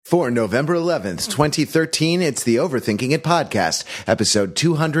For November 11th, 2013, it's the Overthinking It podcast, episode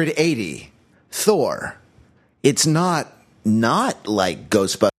 280. Thor. It's not like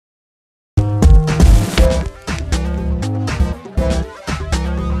Ghostbusters.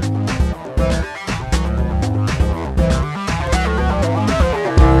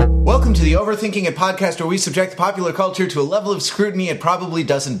 Welcome to the Overthinking It podcast, where we subject popular culture to a level of scrutiny it probably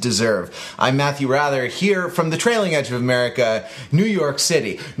doesn't deserve. I'm Matthew Rather, here from the trailing edge of America, New York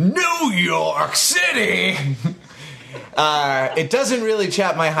City. New York City! It doesn't really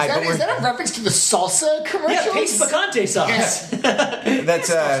chap my height. Is that a reference to the salsa commercials? Yeah, Pace Picante sauce. Yes.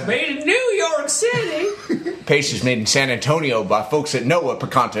 That's made in New York City. Pace is made in San Antonio by folks that know what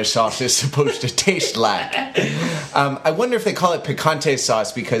picante sauce is supposed to taste like. I wonder if they call it picante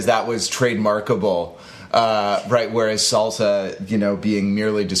sauce because that was trademarkable, right? Whereas salsa, being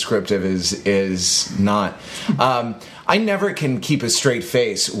merely descriptive is not. I never can keep a straight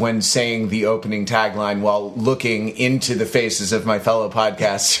face when saying the opening tagline while looking into the faces of my fellow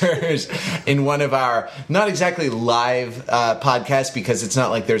podcasters in one of our, not exactly live podcasts, because it's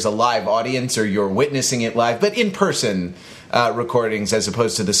not like there's a live audience or you're witnessing it live, but in-person recordings as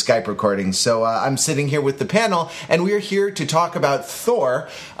opposed to the Skype recordings. So I'm sitting here with the panel, and we're here to talk about Thor,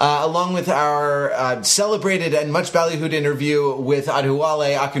 along with our celebrated and much ballyhooed interview with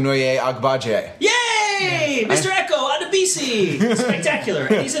Adewale Akinnuoye Agbaje. Yay! Mr. Echo Adebisi! Spectacular.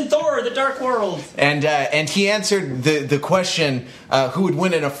 And he's in Thor, The Dark World. And he answered the question, who would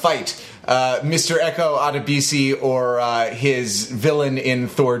win in a fight? Mr. Echo Adebisi or his villain in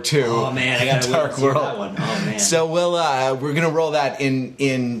Thor 2. Oh man, I gotta Dark see World. that one. Oh man. So we're gonna roll that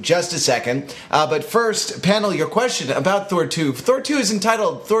in just a second. But first, panel, your question about Thor 2. Thor 2 is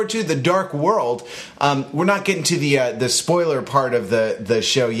entitled Thor 2: The Dark World. We're not getting to the spoiler part of the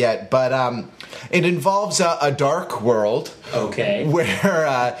show yet, but it involves a dark world. Okay.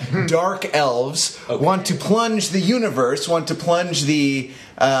 Where dark elves want to plunge the universe, want to plunge the...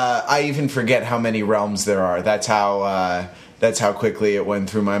 I even forget how many realms there are. That's how quickly it went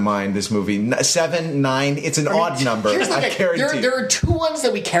through my mind, this movie. 7, 9, it's an odd number. I guarantee. There are two ones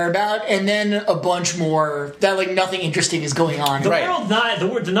that we care about, and then a bunch more that nothing interesting is going on.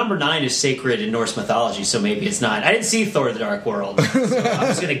 The number 9 is sacred in Norse mythology, so maybe it's not. I didn't see Thor: The Dark World, so I'm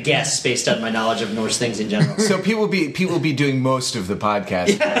just going to guess based on my knowledge of Norse things in general. So people will be doing most of the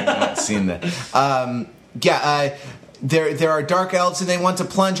podcast. I have not seen that. There are dark elves, and they want to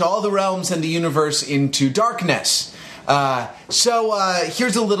plunge all the realms and the universe into darkness. So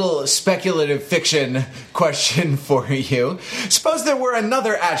here's a little speculative fiction question for you. Suppose there were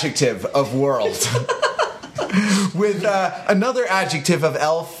another adjective of world with another adjective of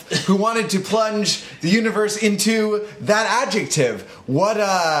elf who wanted to plunge the universe into that adjective. What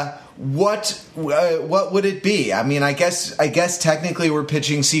would it be? I mean, I guess technically we're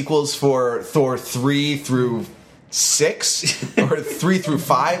pitching sequels for Thor 3 through 6 or 3 through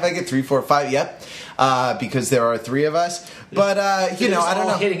 5. I get 3, 4, 5. Yep. Because there are 3 of us. But, I don't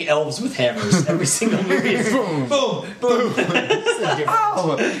know. Hitting elves with hammers. Every single movie is boom, boom, boom.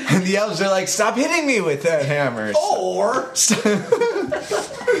 Oh, and the elves are like, stop hitting me with that hammer. Or...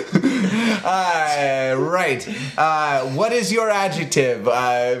 right. What is your adjective?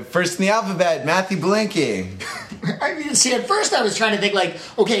 First in the alphabet, Matthew Blinky. I mean, see, at first I was trying to think,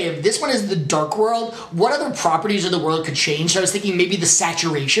 okay, if this one is the dark world, what other properties of the world could change? So I was thinking maybe the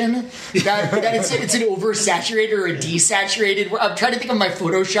saturation. That it's an oversaturated or a desaturated. I'm trying to think of my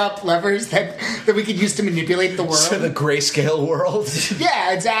Photoshop levers that we could use to manipulate the world. So the grayscale world?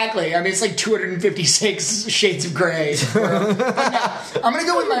 Yeah, exactly. I mean, it's like 256 shades of gray. But no, I'm going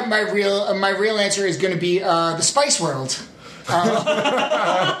to go with my real answer is going to be the Spice World.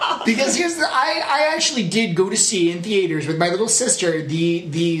 Because I actually did go to see in theaters with my little sister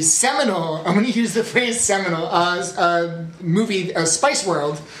the seminal, I'm going to use the phrase seminal, movie Spice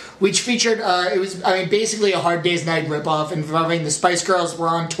World, which featured it was basically a Hard Day's Night ripoff involving the Spice Girls were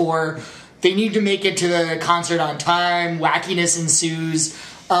on tour. They need to make it to the concert on time. Wackiness ensues.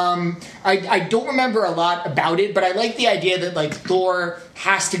 I don't remember a lot about it, but I like the idea that Thor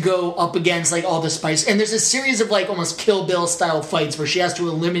has to go up against all the Spice, and there's a series of almost Kill Bill style fights where she has to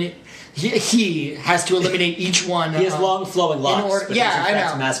eliminate. He has to eliminate each one. He has long flowing locks. But I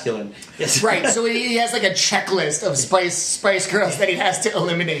know. Masculine. Yes. Right. So he has a checklist of Spice Girls that he has to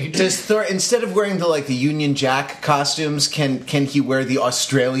eliminate. Does Thor, instead of wearing the Union Jack costumes, can he wear the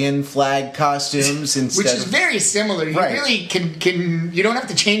Australian flag costumes instead? Which is very similar. You really can. You don't have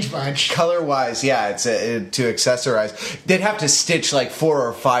to change much. Color wise, yeah, it's to accessorize. They'd have to stitch 4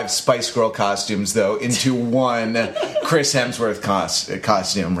 or 5 Spice Girl costumes though into one Chris Hemsworth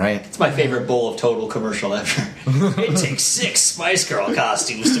costume, right? my favorite Bowl of Total commercial ever. It takes 6 Spice Girl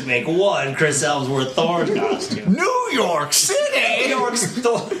costumes to make one Chris Hemsworth Thor costume. New York City! New York's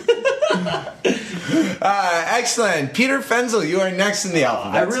Thor. Excellent. Peter Fenzel, you are next in the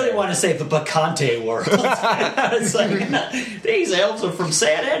alphabet. I really want to say the Bacante world. It's like, these elves are from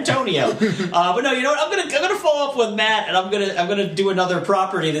San Antonio. But no, you know what? I'm gonna follow up with Matt, and I'm gonna do another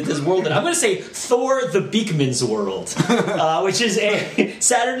property that this world. I'm gonna say Thor: The Beakman's World, which is a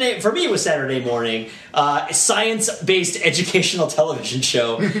Saturday. For me, it was Saturday morning. Science-based educational television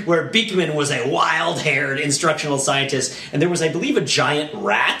show where Beakman was a wild-haired instructional scientist, and there was, I believe, a giant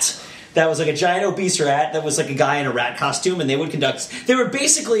rat. That was like a giant obese rat that was like a guy in a rat costume, and they would conduct... They were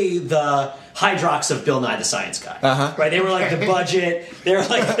basically the Hydrox of Bill Nye the Science Guy. Uh-huh. Right? They were like the budget... They were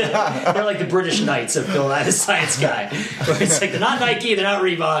like the British Knights of Bill Nye the Science Guy. Where it's like, they're not Nike, they're not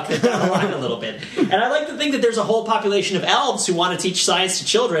Reebok, they're down the line a little bit. And I like to think that there's a whole population of elves who want to teach science to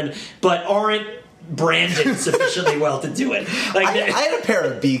children, but aren't branded sufficiently well to do it. Like I had a pair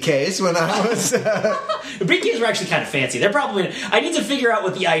of BKs when I was... BKs were actually kind of fancy. They're probably... I need to figure out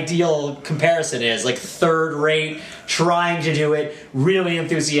what the ideal comparison is. Like third rate, trying to do it, really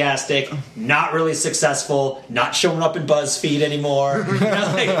enthusiastic, not really successful, not showing up in BuzzFeed anymore. You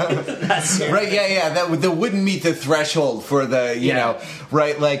know, like, that's right, yeah. That wouldn't meet the threshold for the, you know,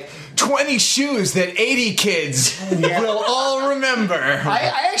 right, like... 20 shoes that 80 kids will all remember.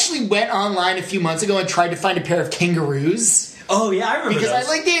 I actually went online a few months ago and tried to find a pair of kangaroos. Oh yeah, I remember because those. I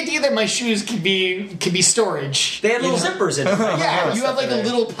like the idea that my shoes could be storage. They had little zippers in them. Right? Yeah, you have like a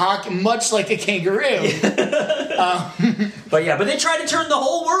little pocket, much like a kangaroo. But they tried to turn the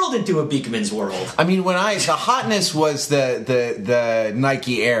whole world into a Beakman's world. I mean, the hotness was the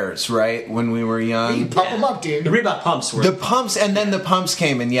Nike Airs, right? When we were young, You pump them up, dude. The Reebok pumps were the pumps, and then the pumps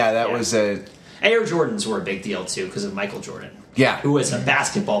came, and that was a. Air Jordans were a big deal too because of Michael Jordan. Yeah, who was a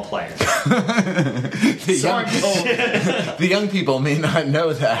basketball player. The young people may not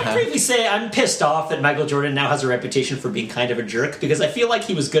know that. I'll briefly say I'm pissed off that Michael Jordan now has a reputation for being kind of a jerk because I feel like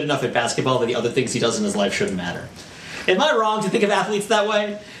he was good enough at basketball that the other things he does in his life shouldn't matter. Am I wrong to think of athletes that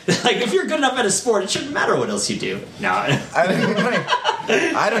way? Like, if you're good enough at a sport, it shouldn't matter what else you do. No.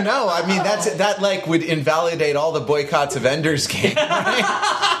 I don't know. I mean, that would invalidate all the boycotts of Ender's Game. Right?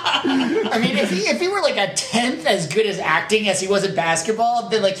 I mean, if he were like a 10th as good as acting as he was at basketball,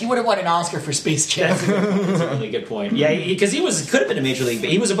 then he would have won an Oscar for Space Jam. That's a really good point. Yeah, because he could have been a major league.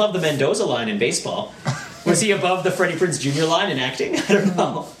 He was above the Mendoza line in baseball. Was he above the Freddie Prinze Jr. line in acting? I don't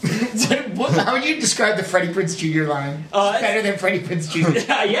know. How would you describe the Freddie Prinze Jr. line? Better than Freddie Prinze Jr.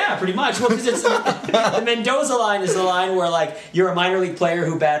 Yeah, pretty much. Well, because it's the Mendoza line is the line where you're a minor league player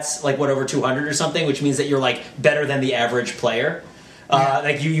who bats over 200 or something, which means that you're better than the average player.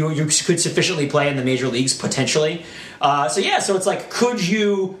 You could sufficiently play in the major leagues potentially. So it's could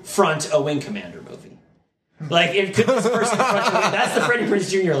you front a Wing Commander movie? Could this person front a Wing? That's the Freddie Prinze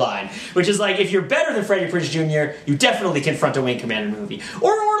Jr. line, which is if you're better than Freddie Prinze Jr., you definitely can front a Wing Commander movie.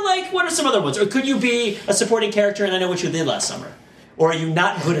 Or what are some other ones? Or could you be a supporting character in I Know What You Did Last Summer? Or are you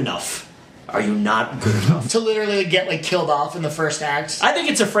not good enough? Are you not good enough? To literally get killed off in the first act? I think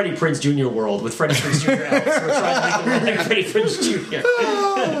it's a Freddie Prinze Jr. world with Freddie Prinze Jr. elves. We're trying to make it like Freddie Prinze Jr.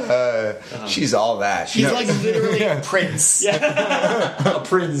 She's all that. She's literally a prince. Yeah. A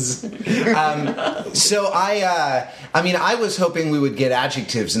prince. So I was hoping we would get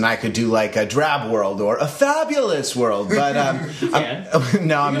adjectives and I could do a drab world or a fabulous world, but I'm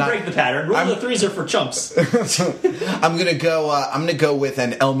not. Break the pattern. Rule the threes are for chumps. I'm gonna go with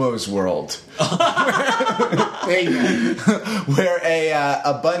an Elmo's world. There you go. Where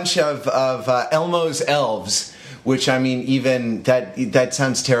a bunch of Elmo's elves, which I mean, even that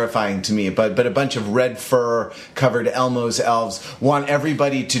sounds terrifying to me. But a bunch of red fur covered Elmo's elves want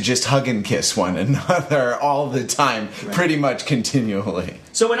everybody to just hug and kiss one another all the time, pretty much continually.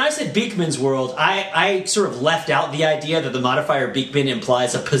 So when I said Beakman's world, I sort of left out the idea that the modifier Beakman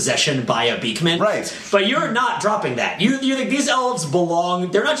implies a possession by a Beakman. Right. But you're not dropping that. You think these elves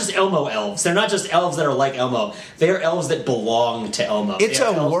belong... They're not just Elmo elves. They're not just elves that are like Elmo. They are elves that belong to Elmo. It's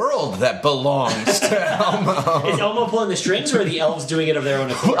a world that belongs to Elmo. Is Elmo pulling the strings, or are the elves doing it of their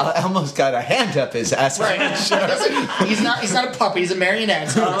own accord? Well, Elmo's got a hand up his ass. Right. He's not a puppet. He's a marionette.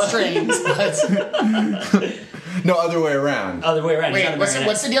 He's got strings. But... No, other way around. Wait,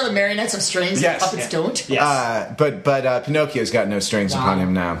 what's the deal? The marionettes have strings and puppets don't? Yes. But Pinocchio's got no strings upon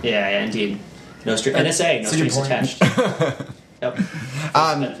him now. Yeah, indeed. No NSA, no strings attached. Yep.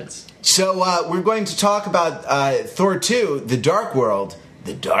 Benefits. So we're going to talk about Thor 2, The Dark World.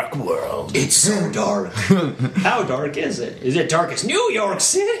 The Dark World. It's so dark. How dark is it? Is it dark as New York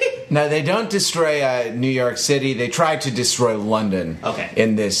City? No, they don't destroy New York City. They try to destroy London. Okay.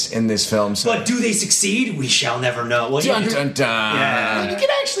 In this film. So. But do they succeed? We shall never know. Well, Dun, dun, dun. Yeah. You can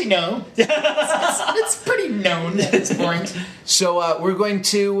actually know. It's pretty known at this point. So we're going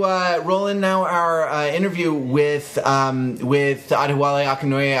to roll in now our interview with Adewale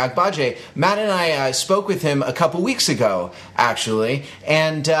Akinnuoye Agbaje. Matt and I spoke with him a couple weeks ago, actually,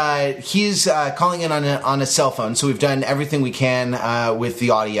 and he's calling in on a cell phone. So we've done everything we can with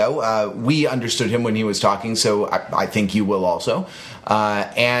the audio. We understood him when he was talking, so I think you will also.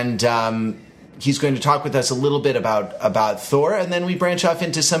 He's going to talk with us a little bit about Thor, and then we branch off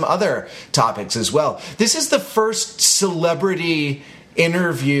into some other topics as well. This is the first celebrity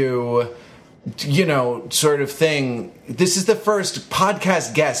interview, sort of thing. This is the first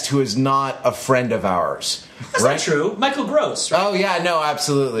podcast guest who is not a friend of ours. That's not true. Michael Gross, right? Oh, yeah, no,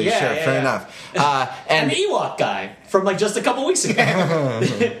 absolutely. Yeah, sure, yeah, fair yeah. enough. And the Ewok guy from just a couple weeks ago.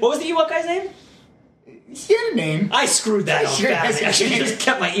 What was the Ewok guy's name? He had a name. I screwed that up Sure has badly. a I should have name. just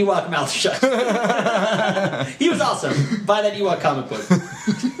kept my Ewok mouth shut. He was awesome. Buy that Ewok comic book.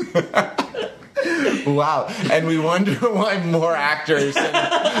 Wow. And we wonder why more actors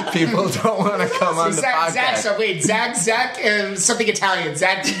and people don't want to come on the podcast. Zach, something Italian.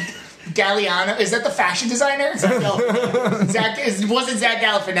 Zach Galliano. Is that the fashion designer? Wasn't Zach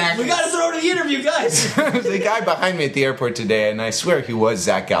Galifianakis. We got to throw to the interview, guys. The guy behind me at the airport today, and I swear he was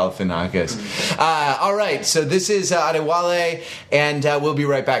Zach Galifianakis. All right, so this is Adewale, and we'll be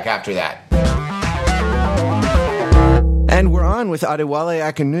right back after that. And we're on with Adewale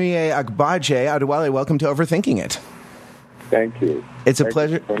Akinnuoye Agbaje. Adewale, welcome to Overthinking It. Thank you. It's a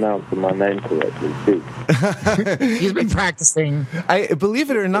pleasure. Pronouncing my name correctly, too. He's been practicing. Believe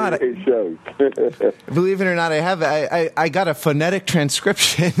it or not, It shows. I got a phonetic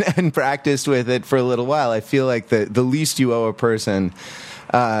transcription and practiced with it for a little while. I feel like the least you owe a person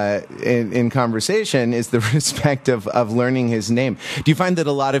in conversation is the respect of learning his name. Do you find that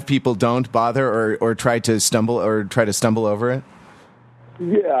a lot of people don't bother or try to stumble over it?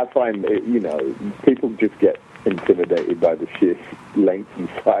 Yeah, I find people just get intimidated by the sheer length and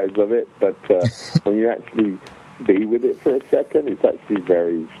size of it, but when you actually be with it for a second, it's actually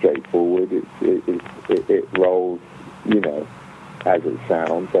very straightforward. It rolls, as it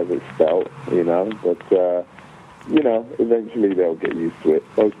sounds, as it's spelt, but eventually they'll get used to it.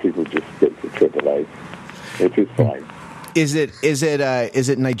 Most people just stick to AAA, which is fine. Is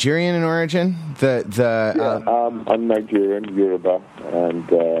it Nigerian in origin? I'm Nigerian, Yoruba, and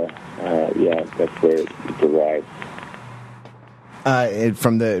that's where it derives.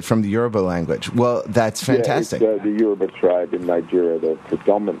 From the Yoruba language. Well, that's fantastic. Yeah, it's the Yoruba tribe in Nigeria. They're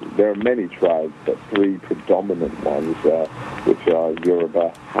predominant. There are many tribes, but three predominant ones, which are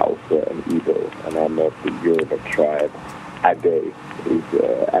Yoruba, Hausa, and Igbo. And I'm of the Yoruba tribe.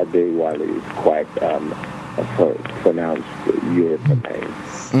 Adewale is quite a pronounced Yoruba name.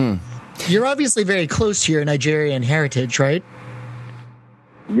 Mm. You're obviously very close to your Nigerian heritage, right?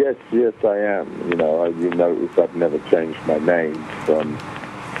 Yes, I am. You notice I've never changed my name from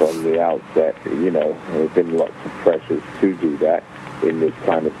the outset. There's been lots of pressures to do that in this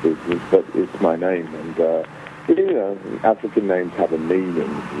kind of business, but it's my name. And, African names have a meaning.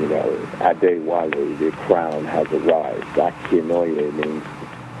 Adewale, the crown has arrived. Akinnuoye means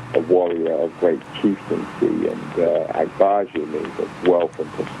a warrior of great chieftaincy, and Agbaje means of wealth and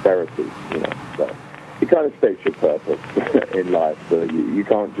prosperity, so it kind of states your purpose in life, so you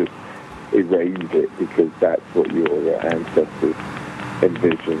can't just erase it because that's what your ancestors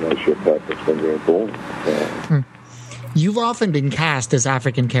envision as your purpose when you're born. You've often been cast as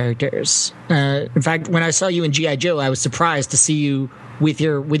African characters. In fact, when I saw you in G.I. Joe, I was surprised to see you with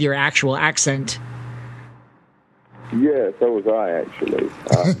your actual accent. Yeah, so was I, actually.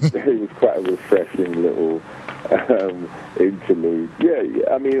 It was quite a refreshing little interlude.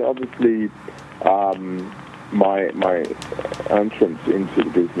 Yeah, I mean, obviously, my entrance into the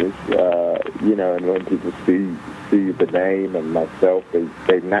business, and when people see the name and myself,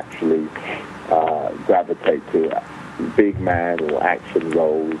 they naturally gravitate to big man or action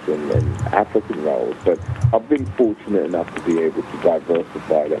roles and African roles. But I've been fortunate enough to be able to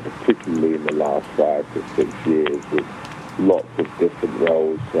diversify that, particularly in the last 5 to 6 years, with lots of different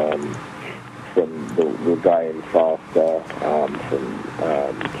roles, from the guy in Faster,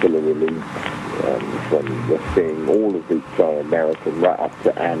 from Killer Elite, from The Thing, all of these are American, right up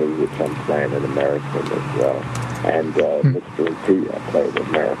to Annie, which I'm playing an American as well, and Mr. and Peter, I played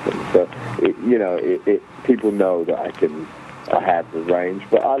American. So, people know that I have the range,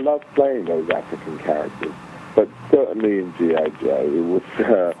 but I love playing those African characters. But certainly in G.I. Joe,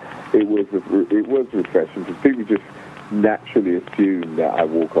 it was refreshing because people just naturally assume that I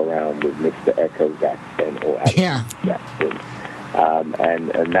walk around with Mr. Echo's accent or Adam's accent.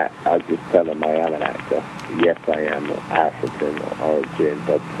 And that, I just tell them I am an actor. Yes, I am African origin,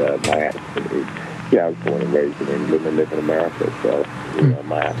 but my accent is, I was born and raised in England and live in America, so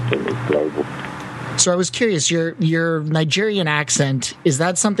my accent is global. So I was curious, your Nigerian accent, is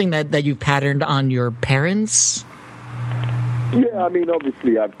that something that you patterned on your parents? Yeah, I mean,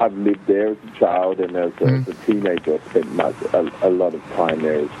 obviously, I've lived there as a child, and as a teenager, I spent a lot of time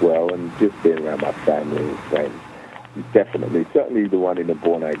there as well, and just being around my family and friends. Definitely, certainly the one in The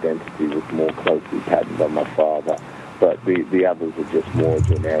Bourne Identity was more closely patterned on my father, but the others are just more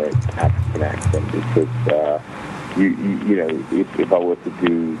generic African accent because, if I were to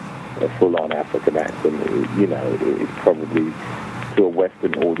do a full-on African accent, it's probably, to a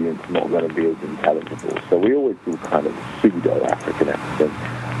Western audience, not going to be as intelligible. So we always do kind of pseudo-African accent,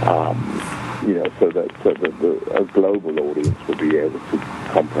 so that a global audience will be able to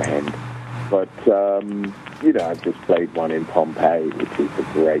comprehend. But, I've just played one in Pompeii, which is a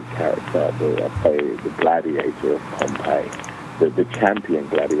great character. I play the gladiator of Pompeii, the champion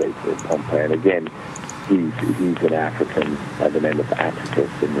gladiator of Pompeii. And again, he's an African by the name of Atticus,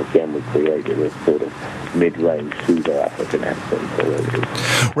 and again we created a sort of mid-range pseudo-African accent for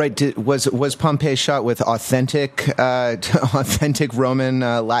it. Right. Was Pompeii shot with authentic Roman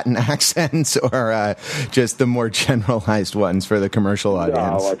Latin accents, or just the more generalized ones for the commercial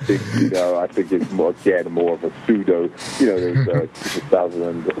audience? No, I think it's more of a pseudo. There's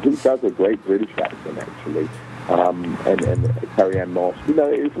Sutherland, who does a great British accent actually, and Carrie-Anne Moss.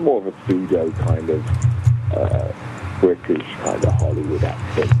 It's more of a pseudo kind of British kind of Hollywood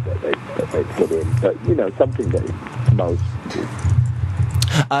accent that they put in, but something that most people.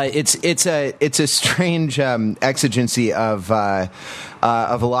 It's a strange exigency of a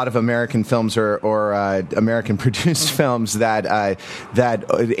lot of American films or American produced films that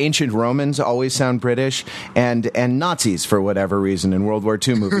ancient Romans always sound British, and Nazis, for whatever reason, in World War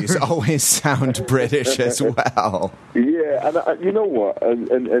II movies always sound British as well. Yeah, and you know what?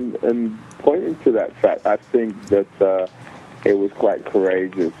 And pointing to that fact, I think that it was quite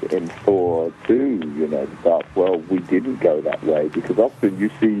courageous in Thor 2, The Dark World. We didn't go that way, because often you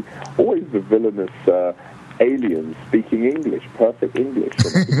see always the villainous aliens speaking English, perfect English.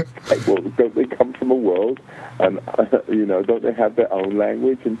 Like, well, don't they come from a world, and don't they have their own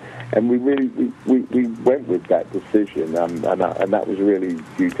language? And we really we went with that decision, and that was really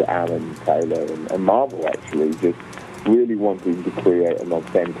due to Alan Taylor and Marvel actually just really wanting to create an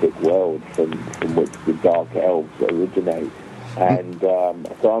authentic world from which the Dark Elves originate. And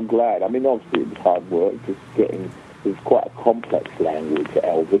so I'm glad. I mean, obviously it was hard work, it's quite a complex language,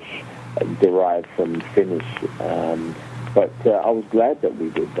 Elvish, derived from Finnish. But I was glad that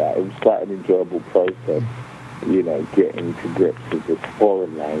we did that. It was quite an enjoyable process, getting to grips with this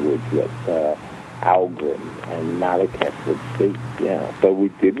foreign language that Algrim and Malekith would speak. Yeah, so we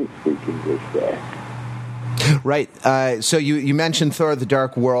didn't speak English there. Right. So you mentioned Thor: The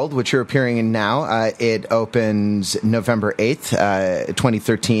Dark World, which you're appearing in now. It opens November 8th,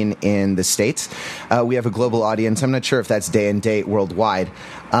 2013 in the States. We have a global audience. I'm not sure if that's day and date worldwide,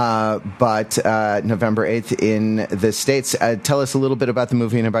 but November 8th in the States. Tell us a little bit about the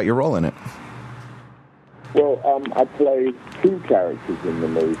movie and about your role in it. Well, I play two characters in the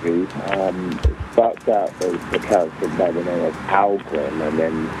movie. It starts out as a character by the name of Algrim, and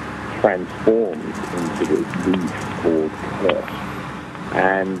then transformed into this beast called Curse.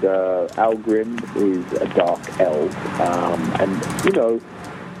 And Algrim is a dark elf, and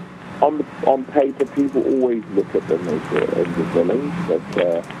on paper people always look at them as the villains, but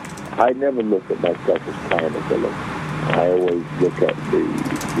I never look at myself as playing a villain. I always look at the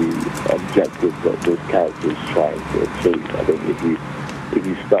objective that this character is trying to achieve. I think if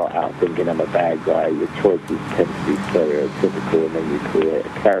you start out thinking I'm a bad guy, your choices tend to be stereotypical, and then you create a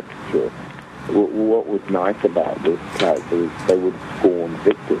caricature. What was nice about this character is they would scorn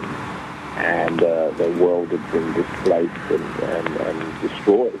victims, and their world had been displaced and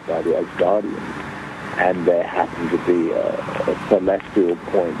destroyed by the Asgardians. And there happened to be a celestial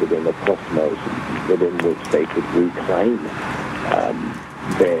point within the cosmos within which they could reclaim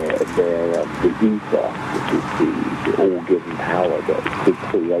the ether, which is the all-given power that could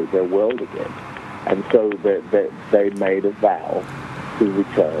create their world again. And so they made a vow to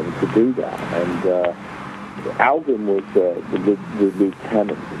return to do that. And Algrim was the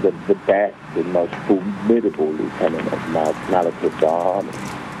lieutenant, the best and most formidable lieutenant of Malekith's army.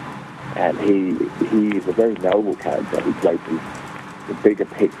 And he's a very noble character who places the bigger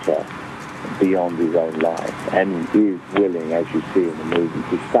picture beyond his own life, and is willing, as you see in the movie,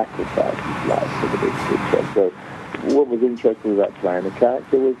 to sacrifice his life for the big picture. So what was interesting about playing the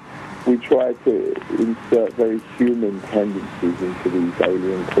character was we tried to insert very human tendencies into these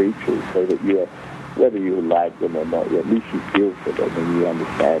alien creatures so that whether you like them or not, at least you feel for them and you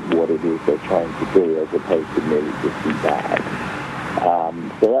understand what it is they're trying to do as opposed to merely just be bad.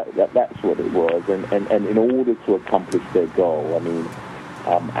 So that's what it was. And in order to accomplish their goal, I mean,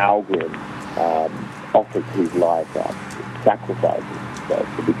 Algren offers his life up, sacrifices himself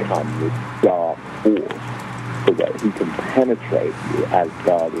to become this dark force so that he can penetrate the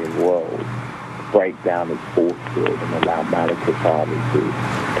Asgardian world, break down its force field and allow Malekith's army to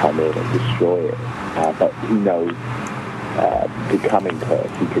come in and destroy it. But he knows, becoming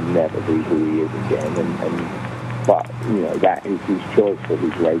cursed, he can never be who he is again. But, that is his choice for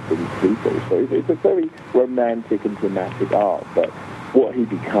his race and his people. So it's a very romantic and dramatic arc. But what he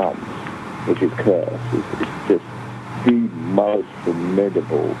becomes, which is Curse, is just the most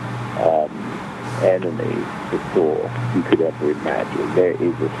formidable enemy to Thor you could ever imagine. There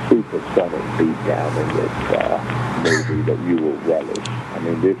is a supersonic beatdown in this movie that you will relish. I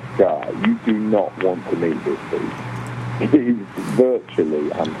mean, this guy, you do not want to meet this beast. He's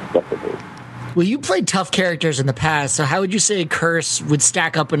virtually unstoppable. Well, you played tough characters in the past, so how would you say Curse would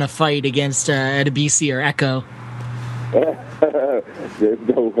stack up in a fight against Adebisi or Echo? There's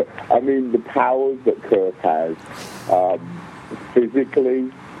no, I mean, the powers that Curse has,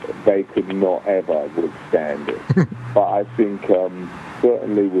 physically, they could not ever withstand it. But I think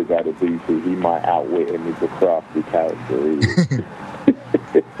certainly with Adebisi, he might outwit him. He's a crafty character.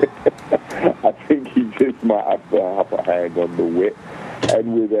 I think he just might have the upper hand on the wit.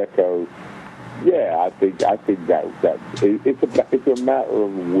 And with Echo, yeah, I think that it's a matter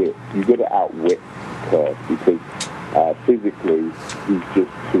of wit. You've got to outwit Curse because physically he's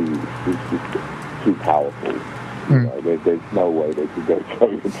just too powerful. There's no way they could go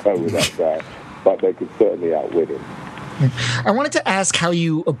toe-to-toe with that guy, but they could certainly outwit him. I wanted to ask how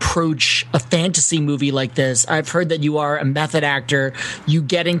you approach a fantasy movie like this. I've heard that you are a method actor. You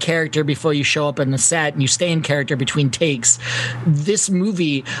get in character before you show up on the set, and you stay in character between takes. This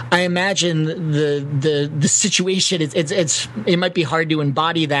movie, I imagine the situation it might be hard to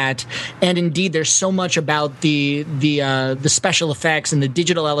embody that. And indeed, there's so much about the special effects and the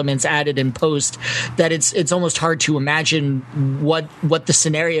digital elements added in post that it's almost hard to imagine what the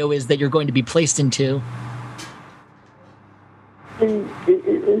scenario is that you're going to be placed into.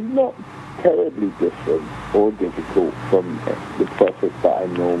 It's not terribly different or difficult from the process that I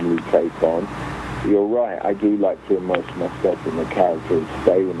normally take on. You're right, I do like to immerse myself in the character and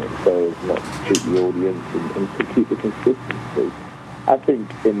stay in it so as not to cheat the audience and to keep the consistency. I think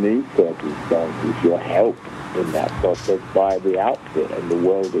in these circumstances you're helped in that process by the outfit and the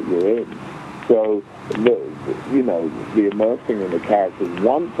world that you're in. So, the immersing in the characters,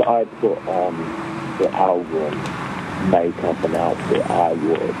 once I put on the album, makeup and outfit, I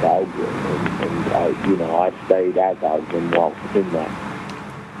was Algren, and I stayed as Algren whilst in that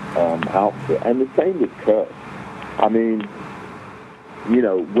outfit. And the same with Curse. I mean,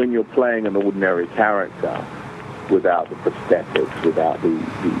 when you're playing an ordinary character without the prosthetics, without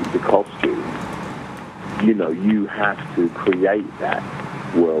the costume, you have to create that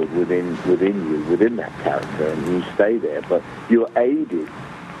world within you, within that character, and you stay there. But you're aided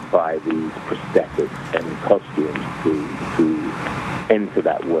by these prosthetics and costumes to enter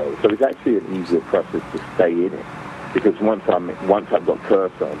that world. So it's actually an easier process to stay in it. Because once I've got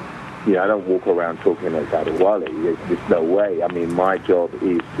Curse on, I don't walk around talking like Adewale. There's no way. I mean, my job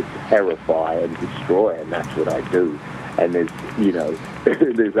is to terrify and destroy, and that's what I do. And there's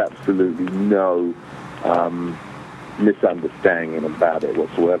absolutely no misunderstanding about it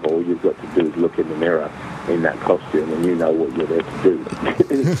whatsoever. All you've got to do is look in the mirror in that costume and you know what you're there to do.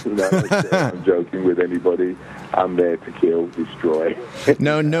 I'm joking with anybody. I'm there to kill, destroy.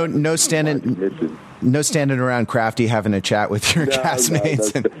 No standing around Crafty having a chat with your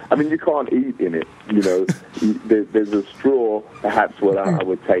castmates. I mean, you can't eat in it. There's a straw. Perhaps what I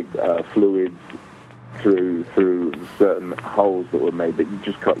would take fluids through certain holes that were made, but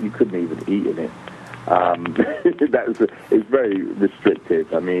you couldn't even eat in it. It's very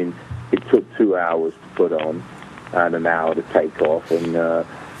restrictive. I mean, it took 2 hours to put on and an hour to take off, and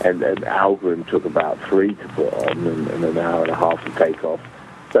Algren took about 3 to put on and an hour and a half to take off.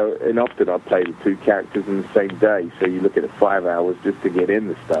 So, and often I play the 2 characters in the same day, so you look at it 5 hours just to get in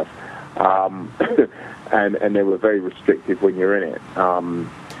the stuff. And they were very restrictive when you're in it.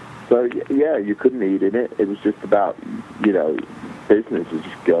 So, yeah, you couldn't eat in it. It was just about, business is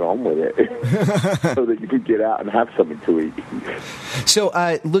just get on with it so that you could get out and have something to eat. So,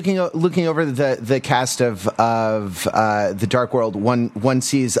 looking over the cast of The Dark World, one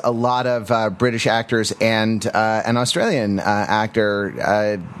sees a lot of British actors and an Australian actor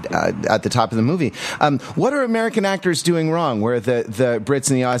at the top of the movie. What are American actors doing wrong, where the Brits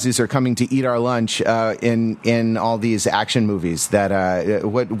and the Aussies are coming to eat our lunch in all these action movies? That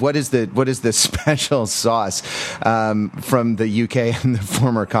what is the special sauce from the UK and the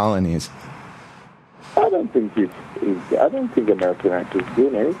former colonies? I don't think American actors are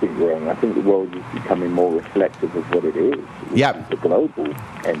doing anything wrong. I think the world is becoming more reflective of what it is. Yep. It's a global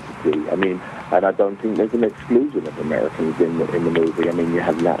entity. I mean, and I don't think there's an exclusion of Americans in the movie. I mean, you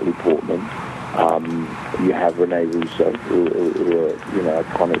have Natalie Portman, you have Rene Russo, who are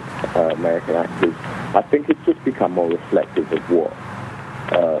iconic American actors. I think it's just become more reflective of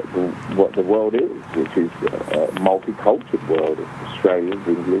what the world is, which is a multicultural world. It's Australians,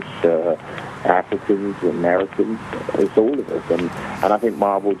 English, Africans, Americans. It's all of us, and I think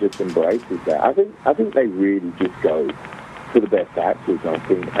Marvel just embraces that. I think they really just go for the best actors. I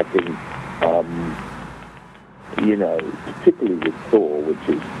think particularly with Thor, which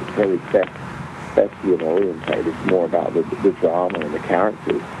is very thespian orientated. It's more about the drama and the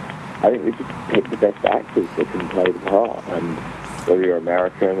characters. I think they just pick the best actors that can play the part, and whether you're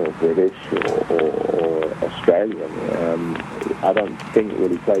American or British or Australian, I don't think it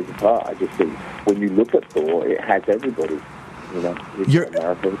really plays a part. I just think when you look at Thor, it has everybody. You're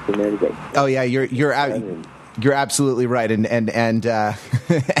Americans and everybody. Oh yeah, you're absolutely right, and and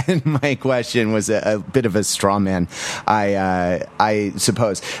my question was a bit of a straw man, I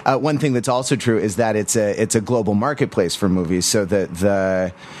suppose. One thing that's also true is that it's a global marketplace for movies, so that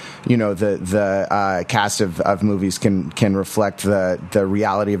the cast of movies can reflect the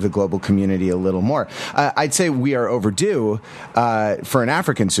reality of the global community a little more. I'd say we are overdue for an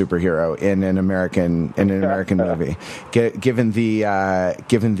African superhero in an American movie, given the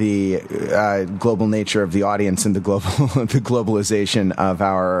global nature of the audience and the globalization of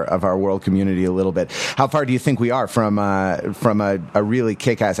our world community a little bit. How far do you think we are from a really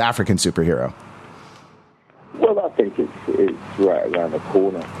kick-ass African superhero? Well, I think it's right around the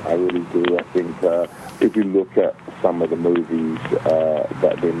corner. I really do. I think if you look at some of the movies that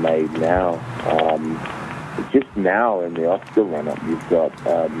have been made now, just now in the Oscar run-up, you've got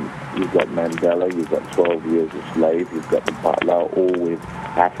Mandela, you've got 12 Years a Slave, you've got The Butler, all with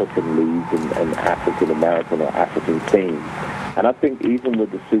African leads and African American or African themes. And I think even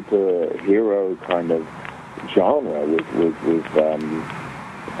with the superhero kind of genre,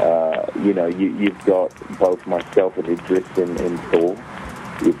 you've got both myself and Idris in Thor.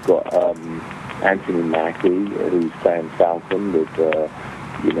 You've got Anthony Mackie, who's Sam Falcon with,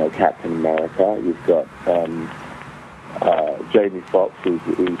 Captain America. You've got Jamie Foxx,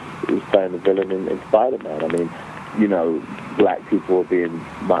 who's playing the villain in Spider-Man. I mean, black people are being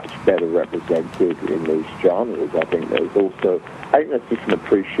much better represented in these genres. I think that's just an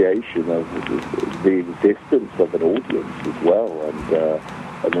appreciation of the existence of an audience as well,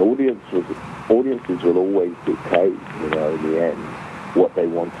 and audiences will always dictate, in the end, what they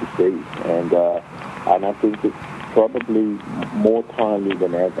want to see, and I think it's probably more timely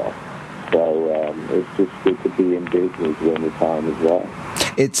than ever. So it's just good to be in business when the time is right.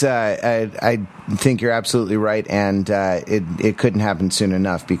 It's I think you're absolutely right, and it couldn't happen soon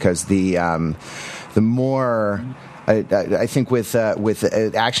enough, because the more. I think with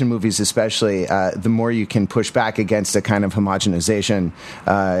action movies especially, the more you can push back against a kind of homogenization,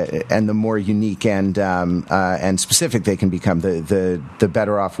 and the more unique and specific they can become, the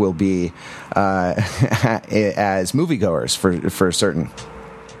better off we'll be as moviegoers for certain.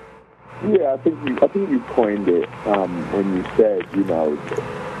 Yeah, I think you coined it when you said,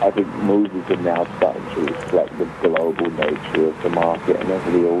 I think movies are now starting to reflect the global nature of the market and of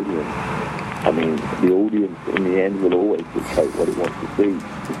the audience. I mean, the audience, in the end, will always dictate what it wants to see.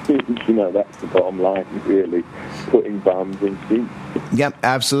 That's the bottom line, really, putting bums in seats. Yep,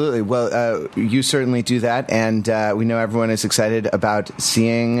 absolutely. Well, you certainly do that, and we know everyone is excited about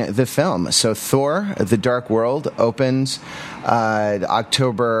seeing the film. So Thor, The Dark World, opens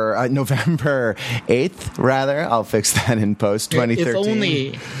November 8th, rather. I'll fix that in post,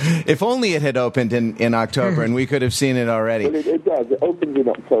 2013. If only it had opened in October, and we could have seen it already. Well, it does. It opens in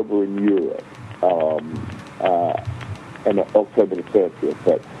October in Europe, and October the 30th,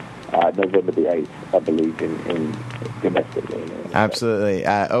 but November the 8th, I believe, in domestically. Absolutely.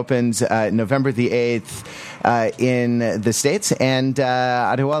 Opens November the 8th in the States. And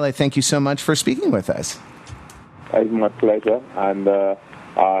Adewale, thank you so much for speaking with us. It's my pleasure, and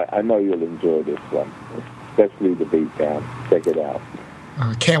I know you'll enjoy this one. especially the beatdown. Check it out.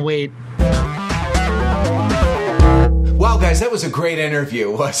 Can't wait. Wow, guys, that was a great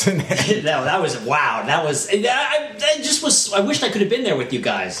interview, wasn't it? No, that was wow. That was. I just was. I wished I could have been there with you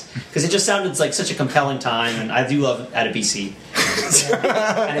guys because it just sounded like such a compelling time, and I do love Adebisi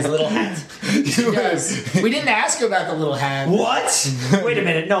and his little hat. Yes. We didn't ask you about the little hat. What? Wait a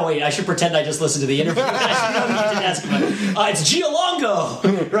minute. No, wait. I should pretend I just listened to the interview. I should know you didn't ask about it. It's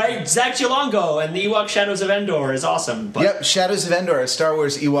Giolongo, right? Zach Giolongo, and the Ewok Shadows of Endor is awesome. But Yep, Shadows of Endor, a Star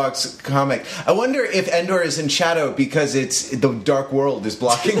Wars Ewoks comic. I wonder if Endor is in shadow because it's the dark world is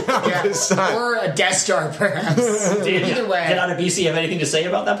blocking out the sun. Or a Death Star, perhaps. Either way. Did Adebisi have anything to say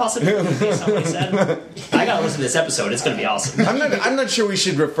about that possibility? Based on what he said? I gotta listen to this episode. It's gonna be awesome. I'm not sure we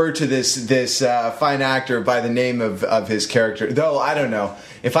should refer to this fine actor by the name of his character, though. I don't know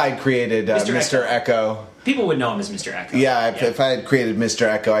if I had created Mr. Echo. People would know him as Mr. Echo. Yeah, if I had created Mr.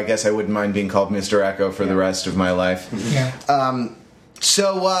 Echo, I guess I wouldn't mind being called Mr. Echo for the rest of my life. Yeah.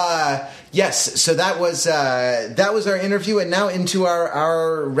 Yes, so that was our interview, and now into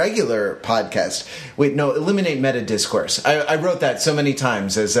our regular podcast. Wait, no, eliminate meta discourse. I wrote that so many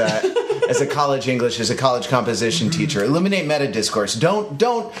times as a college English, as a college composition teacher. Eliminate meta discourse.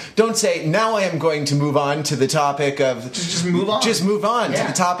 Don't say now I am going to move on to the topic of Just move on. Just move on to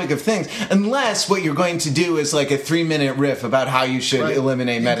the topic of things, unless what you're going to do is like a 3-minute riff about how you should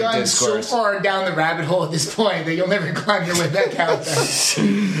eliminate meta You've gone discourse. so far down the rabbit hole at this point that you'll never climb your way back out there.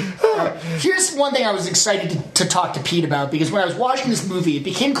 Here's one thing I was excited to talk to Pete about, because when I was watching this movie, it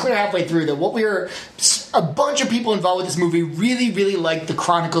became clear halfway through that a bunch of people involved with this movie really, really liked the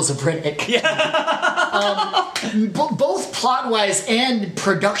Chronicles of Riddick. Both plot-wise and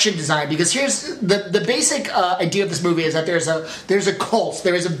production design, because here's the basic idea of this movie is that there's a cult,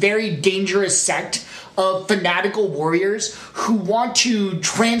 there is a very dangerous sect of fanatical warriors who want to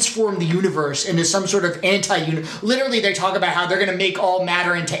transform the universe into some sort of anti-universe. Literally, they talk about how they're going to make all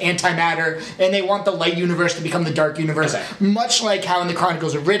matter into antimatter, and they want the light universe to become the dark universe. Okay. Much like how in the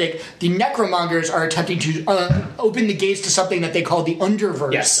Chronicles of Riddick, the Necromongers are attempting to open the gates to something that they call the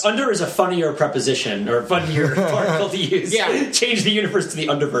Underverse. Yes, under is a funnier preposition, or funnier particle to use. Yeah. Change the universe to the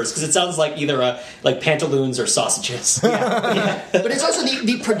Underverse, because it sounds like either like pantaloons or sausages. Yeah. But it's also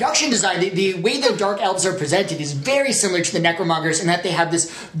the production design, the way the Dark Elves are presented is very similar to the Necromongers in that they have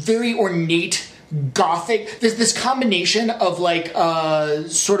this very ornate gothic, this combination of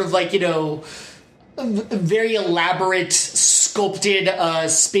sort of like, very elaborate sculpted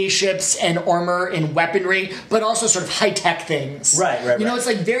spaceships and armor and weaponry, but also sort of high-tech things. Right. It's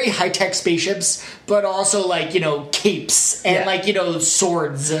like very high-tech spaceships, but also like, capes and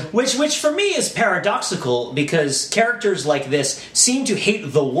swords. Which for me is paradoxical, because characters like this seem to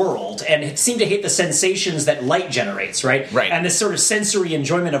hate the world and seem to hate the sensations that light generates, right? Right. And this sort of sensory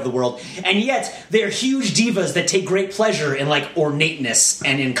enjoyment of the world. And yet they're huge divas that take great pleasure in like ornateness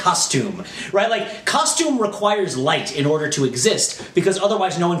and in costume, right? Like costume requires light in order to exist, because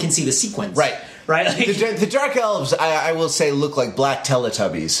otherwise no one can see the sequence. Right. Right? Like, The Dark Elves, I will say, look like black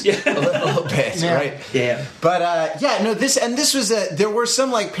Teletubbies a little bit, right? Yeah. But this was there were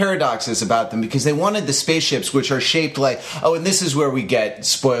some like paradoxes about them, because they wanted the spaceships, which are shaped like, and this is where we get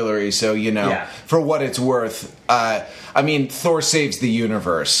spoilery. So for what it's worth, Thor saves the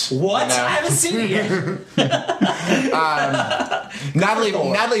universe. What? I haven't seen it yet.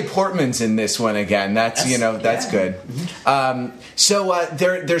 Natalie Portman's in this one again. That's good. So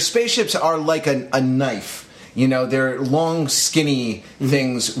their spaceships are like a knife. They're long, skinny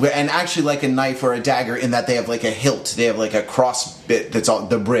things, and actually like a knife or a dagger in that they have like a hilt. They have like a cross bit that's on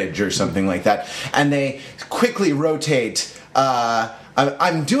the bridge or something like that. And they quickly rotate.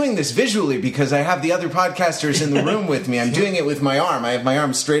 I'm doing this visually because I have the other podcasters in the room with me. I'm doing it with my arm. I have my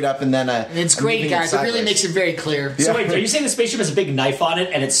arm straight up, and then it's great, guys. It really makes it very clear. So wait, are you saying the spaceship has a big knife on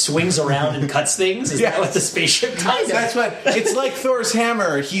it and it swings around and cuts things? Is that what the spaceship does? That's what it's like. Thor's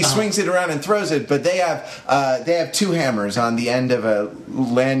hammer. He swings it around and throws it, but they have two hammers on the end of a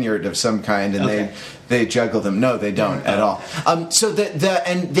lanyard of some kind, and they juggle them. No, they don't at all.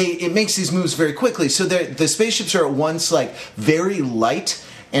 It makes these moves very quickly. So the spaceships are at once like very light,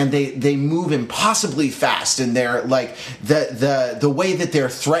 and they move impossibly fast. And they're like the way that they're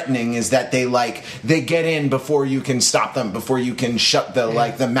threatening is that they get in before you can stop them, before you can shut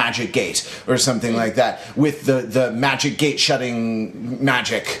the magic gate or something like that with the magic gate shutting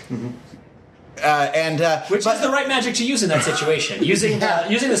magic. Mm-hmm. Which is the right magic to use in that situation. Using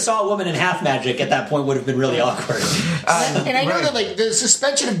the saw woman in half magic at that point would have been really awkward. And I know that like the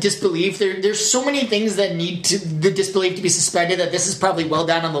suspension of disbelief, there's so many things that need the disbelief to be suspended that this is probably well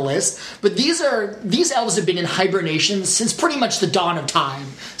down on the list. But these elves have been in hibernation since pretty much the dawn of time,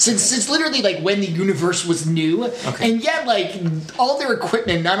 since literally like when the universe was new, and yet like all their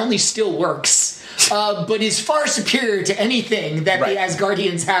equipment not only still works. But is far superior to anything that the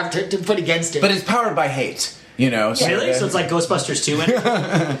Asgardians have to put against it. But it's powered by hate, you know. So really? So it's like Ghostbusters 2?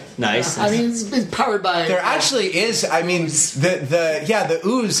 Nice. I mean, it's powered by... There actually is, I mean, the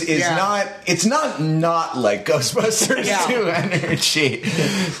ooze is not... It's not like Ghostbusters 2 energy.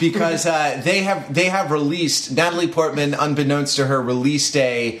 Because they have released... Natalie Portman, unbeknownst to her, released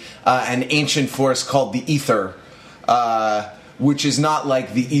an ancient force called the Ether, which is not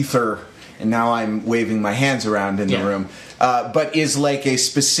like the ether... And now I'm waving my hands around in the room. But is like a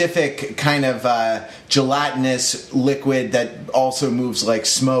specific kind of gelatinous liquid that also moves like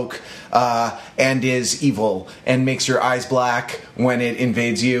smoke and is evil and makes your eyes black when it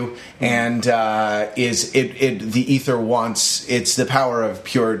invades you. And the ether it's the power of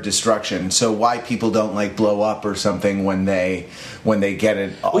pure destruction. So why people don't like blow up or something when they get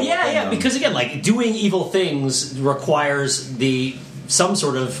it all because again, like doing evil things requires some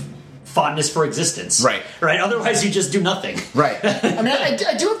sort of fondness for existence. Right. Otherwise, you just do nothing. Right. I mean,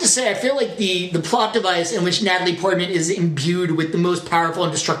 I do have to say, I feel like the plot device in which Natalie Portman is imbued with the most powerful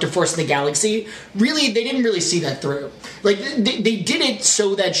and destructive force in the galaxy, really, they didn't really see that through. Like, they did it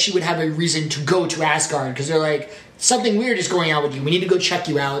so that she would have a reason to go to Asgard, because they're like, something weird is going on with you. We need to go check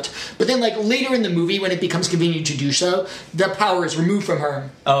you out. But then, like, later in the movie, when it becomes convenient to do so, the power is removed from her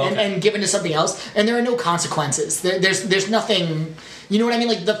and given to something else, and there are no consequences. There's nothing... You know what I mean?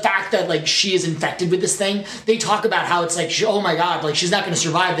 Like, the fact that, like, she is infected with this thing, they talk about how it's like, oh my god, like, she's not going to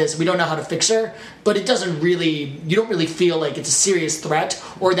survive this, we don't know how to fix her, but it doesn't really, you don't really feel like it's a serious threat,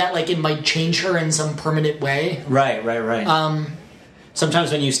 or that, like, it might change her in some permanent way. Right.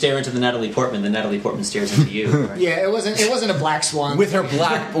 Sometimes when you stare into the Natalie Portman stares into you. Right? Yeah, it wasn't a black swan with her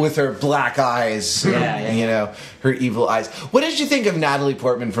black eyes. You know, her evil eyes. What did you think of Natalie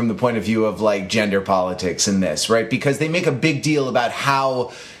Portman from the point of view of like gender politics in this? Right, because they make a big deal about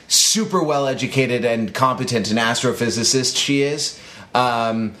how super well educated and competent an astrophysicist she is.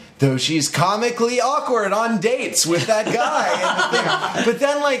 Though she's comically awkward on dates with that guy. But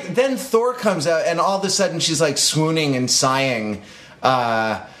then Thor comes out, and all of a sudden she's like swooning and sighing.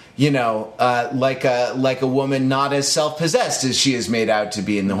 Like a woman not as self-possessed as she is made out to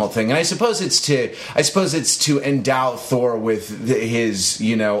be in the whole thing. And I suppose it's to endow Thor with his,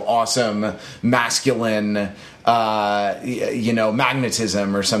 awesome masculine,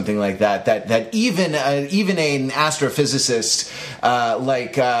 magnetism or something like that. That even an astrophysicist,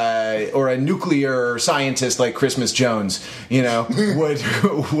 or a nuclear scientist like Christmas Jones,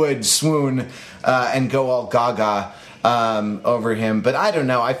 would swoon, and go all gaga. Over him, but I don't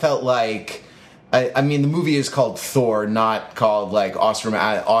know. I felt like, I mean, the movie is called Thor, not called like awesome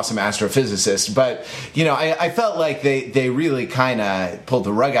astrophysicist. But I felt like they really kind of pulled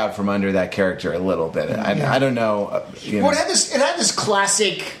the rug out from under that character a little bit. I don't know. Well, it had this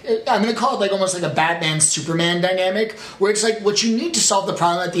classic. I'm going to call it like almost like a Batman Superman dynamic, where it's like what you need to solve the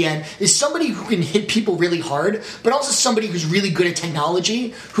problem at the end is somebody who can hit people really hard, but also somebody who's really good at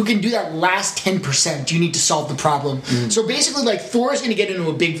technology who can do that last 10%. You need to solve the problem. Mm-hmm. So basically, like Thor is going to get into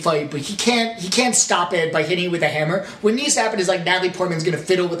a big fight, but he can't stop it by hitting it with a hammer. What needs to happen is like Natalie Portman's going to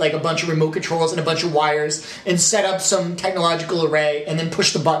fiddle with like a bunch of remote controls and a bunch of wires and set up some technological array and then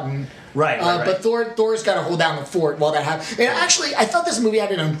push the button. Right. But Thor's got to hold down the fort while that happens. And actually, I thought this movie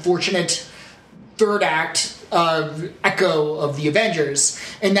had an unfortunate third act echo of the Avengers,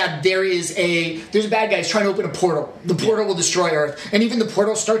 in that there's a bad guy who's trying to open a portal. The portal will destroy Earth, and even the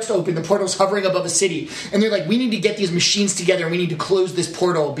portal starts to open. The portal's hovering above a city, and they're like, we need to get these machines together, and we need to close this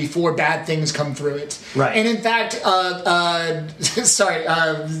portal before bad things come through it. Right. And in fact,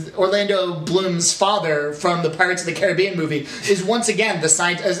 Orlando Bloom's father from the Pirates of the Caribbean movie is once again the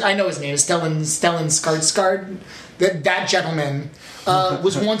scientist. I know his name is Stellan Skarsgård. That gentleman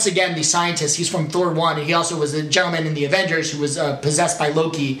was once again the scientist. He's from Thor 1, and he also was the gentleman in the Avengers who was possessed by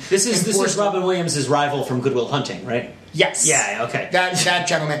Loki. This is Robin Williams' rival from Good Will Hunting, right? Yes. Yeah, okay. That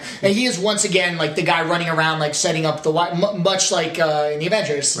gentleman. And he is once again like the guy running around like setting up the much like in the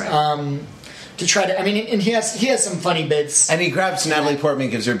Avengers. Right. To try to, and he has some funny bits. And he grabs Natalie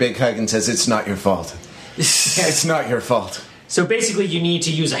Portman, gives her a big hug, and says, "It's not your fault. It's not your fault." So basically, you need to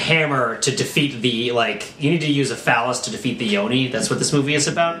use a hammer to defeat you need to use a phallus to defeat the Yoni. That's what this movie is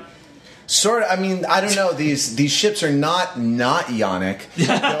about? Sort of. I mean, I don't know. These ships are not Yannick.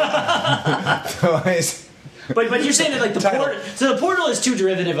 But you're saying that like the portal is too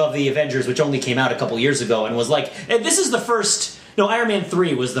derivative of the Avengers, which only came out a couple years ago and was like, and this is the first. No, Iron Man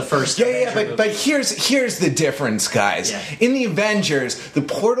 3 was the first. But here's the difference, guys. Yeah. In the Avengers, the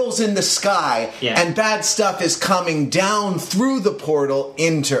portal's in the sky, and bad stuff is coming down through the portal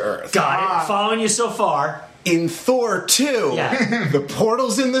into Earth. Got it. Following you so far. In Thor 2, the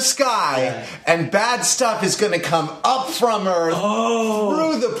portal's in the sky, and bad stuff is going to come up from Earth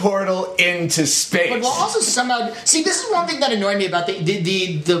through the portal into space. But we'll also somehow see. This is one thing that annoyed me about the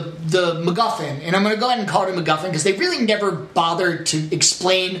MacGuffin, and I'm going to go ahead and call it a MacGuffin because they really never bothered to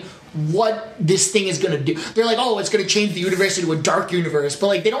explain what this thing is going to do. They're like, oh, it's going to change the universe into a dark universe, but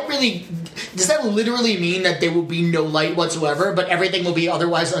like they don't really. Does that literally mean that there will be no light whatsoever, but everything will be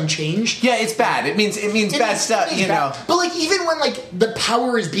otherwise unchanged? Yeah, it's bad. It means bad stuff, you know. But like even when like the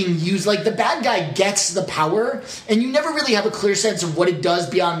power is being used, like the bad guy gets the power, and you never really have a clear sense of what it does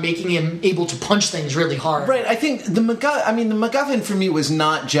beyond making him able to punch things really hard. Right. I think the MacGuffin for me was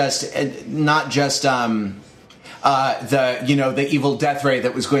not just the evil death ray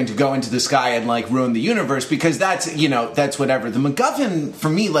that was going to go into the sky and like ruin the universe, because that's whatever. The MacGuffin for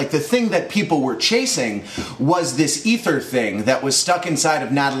me, like the thing that people were chasing was this ether thing that was stuck inside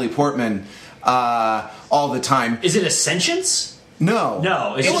of Natalie Portman all the time. Is it a sentience? No,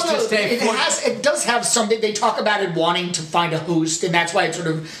 it's just it does have something. They talk about it wanting to find a host, and that's why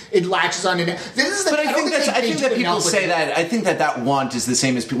it latches on to it. I think that people say that. I think that want is the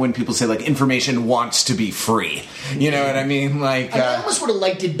same as when people say like information wants to be free. You know what I mean? Like I almost would have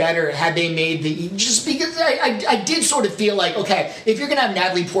liked it better had they made just because I did sort of feel like, okay, if you're gonna have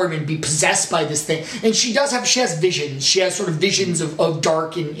Natalie Portman be possessed by this thing, and she has visions. She has sort of visions of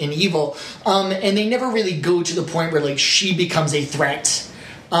dark and evil, and they never really go to the point where like she becomes a threat.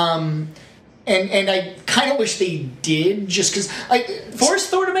 And I kind of wish they did, just because force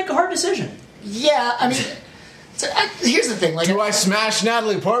Thor to make a hard decision. Yeah, I mean, here's the thing: like, do I smash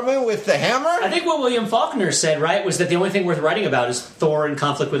Natalie Portman with the hammer? I think what William Faulkner said, right, was that the only thing worth writing about is Thor in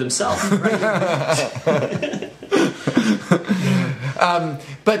conflict with himself. Right?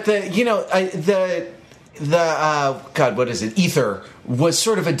 But God, what is it? Ether was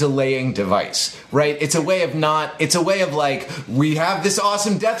sort of a delaying device, right? It's a way of like, we have this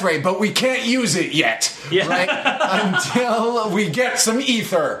awesome death ray, but we can't use it yet, right? Until we get some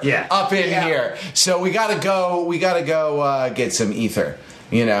ether up in here. So we gotta go get some ether,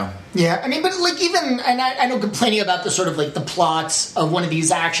 you know? Yeah, I mean, but like even, and I know complaining about the sort of like the plots of one of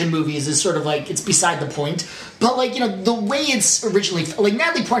these action movies is sort of like, it's beside the point. But like, you know, the way it's originally, like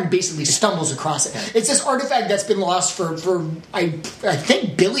Natalie Portman basically stumbles across it. It's this artifact that's been lost for I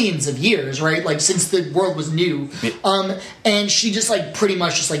think billions of years, right? Like since the world was new. And she just like pretty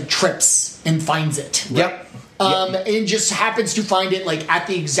much just like trips and finds it. Right? Yep. And just happens to find it like at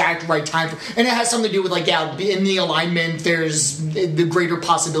the exact right time, and it has something to do with like in the alignment. There's the greater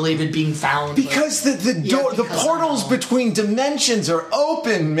possibility of it being found because the portals between dimensions are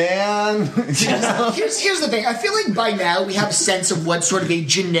open, man. Here's the thing. I feel like by now we have a sense of what sort of a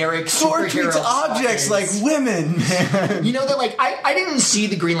generic Thor treats objects like women, man. You know that like I didn't see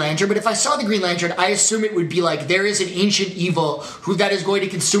the Green Lantern, but if I saw the Green Lantern, I assume it would be like there is an ancient evil that is going to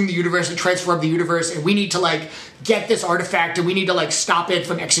consume the universe and transform the universe, and we need to like get this artifact and we need to like stop it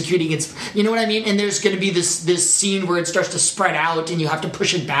from executing its, you know what I mean? And there's going to be this scene where it starts to spread out and you have to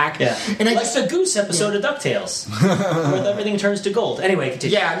push it back. Yeah. And like the Goose episode of DuckTales where everything turns to gold. Anyway,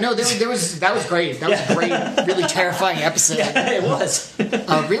 continue. Yeah, no, that was great. That was a great, really terrifying episode. Yeah, it was.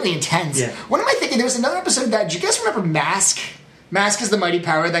 Really intense. Yeah. What am I thinking? There was another episode of that. Do you guys remember Mask? Mask is the mighty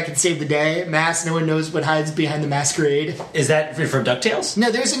power that can save the day. Mask, no one knows what hides behind the masquerade. Is that from DuckTales? No,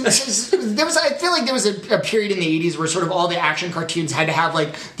 there was. I feel like there was a period in the 80s where sort of all the action cartoons had to have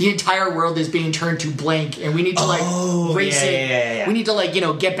like the entire world is being turned to blank, and we need to like race it. Yeah. We need to like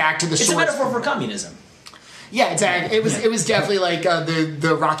get back to the source. It's a metaphor for communism. Yeah, exactly. It was definitely like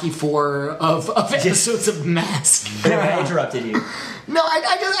the Rocky IV of episodes of Mask. Anyway, I interrupted you. No,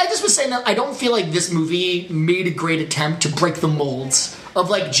 I just was saying that I don't feel like this movie made a great attempt to break the molds of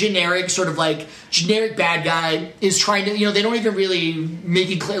like generic bad guy is trying to, they don't even really make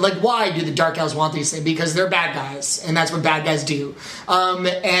it clear, like, why do the Dark Elves want these things? Because they're bad guys, and that's what bad guys do.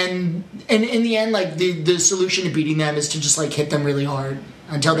 And in the end, like, the solution to beating them is to just, like, hit them really hard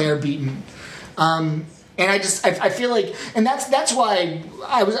until they are beaten. And I feel like, and that's why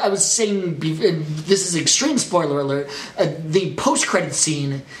I was saying, and this is extreme spoiler alert, the post-credit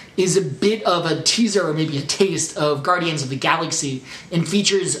scene is a bit of a teaser or maybe a taste of Guardians of the Galaxy, and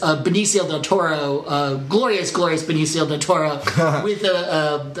features Benicio del Toro, glorious Benicio del Toro, with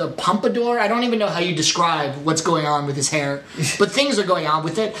a pompadour. I don't even know how you describe what's going on with his hair, but things are going on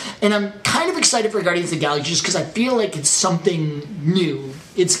with it. And I'm kind of excited for Guardians of the Galaxy just because I feel like it's something new.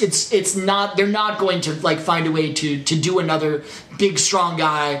 It's not, they're not going to like find a way to do another big strong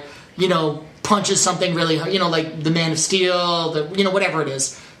guy, punches something really hard, like the Man of Steel, whatever it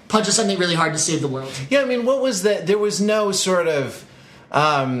is. Punches something really hard to save the world. Yeah, I mean, what was that? There was no sort of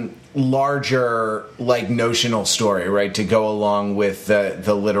larger, like, notional story, right, to go along with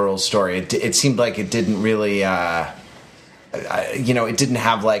the literal story. It seemed like it didn't really, it didn't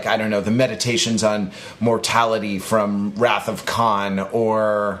have, like, I don't know, the meditations on mortality from Wrath of Khan,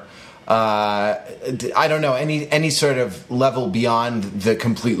 or I don't know, any sort of level beyond the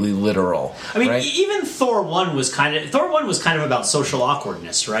completely literal. I mean, right? Even Thor 1 was kind of about social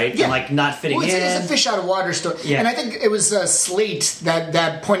awkwardness, right? Yeah. And like not fitting in. It's a fish out of water story. Yeah. And I think it was Slate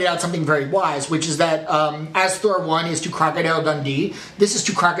that pointed out something very wise, which is that as Thor 1 is to Crocodile Dundee, this is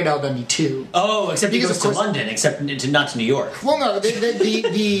to Crocodile Dundee 2. Oh, except because he goes to London, except not to New York. Well, no,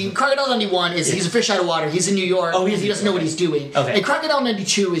 the Crocodile Dundee 1 is he's a fish out of water. He's in New York. Oh, he doesn't know what he's doing. Okay. And Crocodile Dundee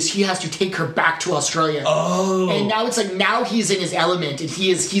 2 is he has to take her back to Australia. Oh. And now it's like, now he's in his element, and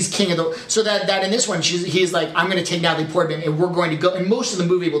he's king of the... So that in this one, he's like, I'm going to take Natalie Portman, and we're going to go... And most of the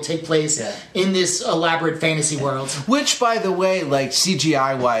movie will take place in this elaborate fantasy world. Which, by the way, like,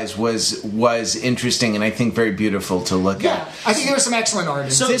 CGI-wise, was interesting, and I think very beautiful to look at. I think there was some excellent art in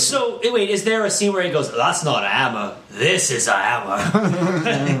it. So wait, is there a scene where he goes, "That's not a hammer, this is a hammer"?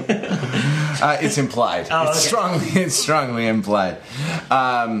 It's implied. Oh, It's strongly implied.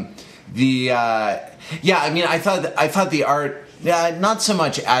 I mean, I thought the art, not so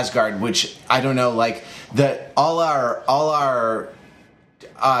much Asgard, which I don't know, like all our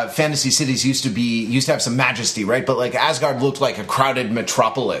fantasy cities used to have some majesty, right? But like Asgard looked like a crowded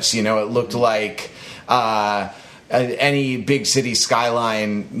metropolis. It looked like any big city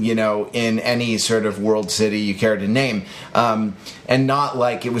skyline, in any sort of world city you care to name, and not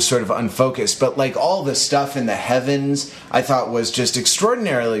like it was sort of unfocused. But like all the stuff in the heavens, I thought was just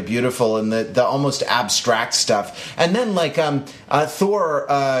extraordinarily beautiful, and the almost abstract stuff. And then like Thor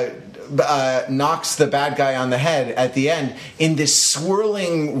knocks the bad guy on the head at the end in this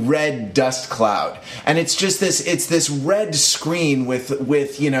swirling red dust cloud, and it's just this red screen with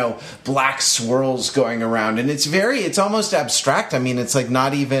black swirls going around, and it's almost abstract. I mean, it's like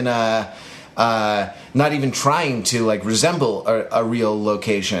not even trying to like resemble a real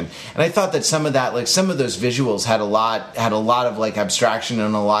location. And I thought that some of that, like some of those visuals had a lot of like abstraction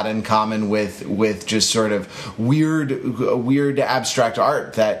and a lot in common with just sort of weird abstract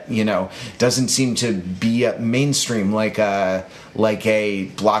art that doesn't seem to be mainstream like a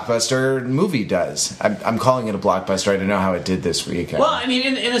blockbuster movie does. I'm calling it a blockbuster. I don't know how it did this weekend. Well, I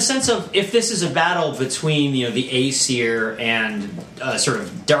mean, in a sense of, if this is a battle between the Aesir and sort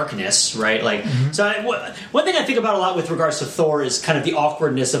of darkness, right? Like, one thing I think about a lot with regards to Thor is kind of the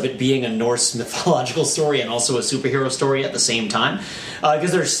awkwardness of it being a Norse mythological story and also a superhero story at the same time,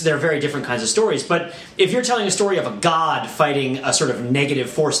 because they're very different kinds of stories. But if you're telling a story of a god fighting a sort of negative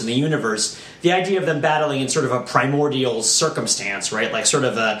force in the universe, the idea of them battling in sort of a primordial circumstance, right? Like sort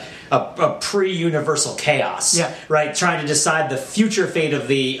of a pre-universal chaos, right? Trying to decide the future fate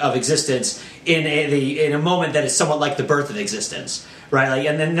of existence in a moment that is somewhat like the birth of existence, right? Like,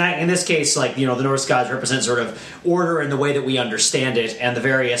 and then in this case, like the Norse gods represent sort of order in the way that we understand it, and the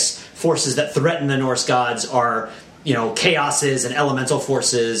various forces that threaten the Norse gods are chaoses and elemental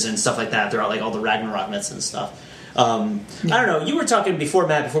forces and stuff like that throughout like all the Ragnarok myths and stuff. I don't know. You were talking before,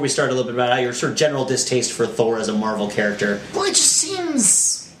 Matt, before we started a little bit about how your sort of general distaste for Thor as a Marvel character. Well, it just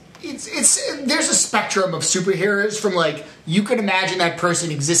seems there's a spectrum of superheroes from like you could imagine that person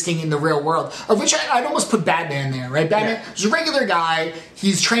existing in the real world, of which I'd almost put Batman there, right? Batman is a regular guy.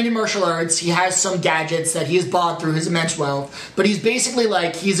 He's trained in martial arts. He has some gadgets that he has bought through his immense wealth, but he's basically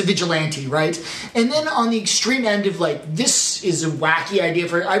like he's a vigilante, right? And then on the extreme end of like this is a wacky idea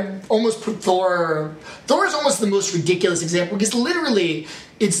for I almost put Thor. Thor is almost the most ridiculous example because literally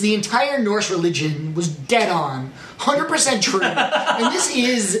it's the entire Norse religion was dead on. 100% true. And this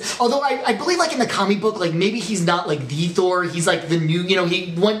is, although I believe like in the comic book, like maybe he's not like the Thor. He's like the new,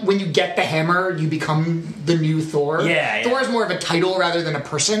 when you get the hammer, you become the new Thor. Yeah. Thor is more of a title rather than a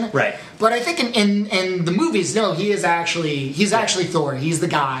person. Right. But I think in the movies, no, he's actually Thor. He's the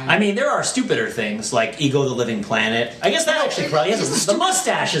guy. I mean, there are stupider things like Ego the Living Planet. I guess that actually probably has the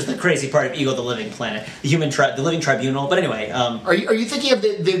mustache is the crazy part of Ego the Living Planet, the Living Tribunal. But anyway, are you thinking of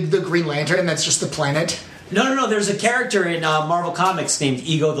the Green Lantern? That's just the planet. No. There's a character in Marvel Comics named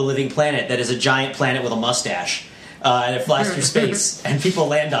Ego the Living Planet that is a giant planet with a mustache. And it flies through space, and people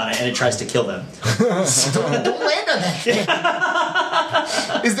land on it, and it tries to kill them. Don't land on that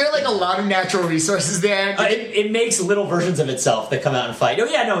thing. Is there like a lot of natural resources there? It makes little versions of itself that come out and fight. Oh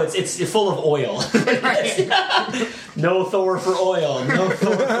yeah, no, it's full of oil. No Thor for oil. No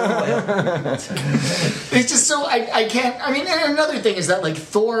Thor for oil. It's just so I can't. I mean, and another thing is that like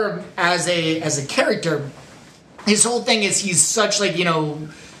Thor as a character, his whole thing is he's such like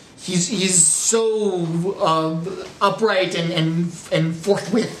He's so upright and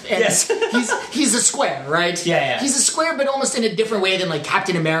forthwith, and yes. he's a square, right? Yeah. He's a square, but almost in a different way than like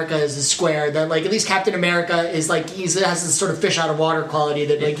Captain America is a square. That like at least Captain America is like has this sort of fish out of water quality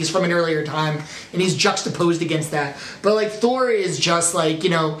that like he's from an earlier time, and he's juxtaposed against that. But like Thor is just like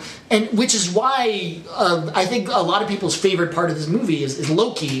and which is why I think a lot of people's favorite part of this movie is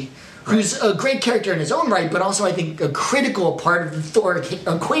Loki. Who's a great character in his own right, but also I think a critical part of the Thor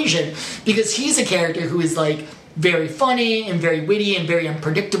equation because he's a character who is like very funny and very witty and very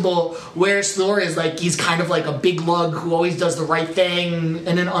unpredictable, whereas Thor is like he's kind of like a big lug who always does the right thing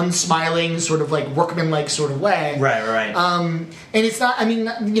in an unsmiling sort of like workmanlike sort of way. Right. And it's not. I mean,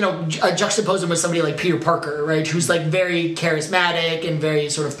 juxtapose him with somebody like Peter Parker, right? Who's like very charismatic and very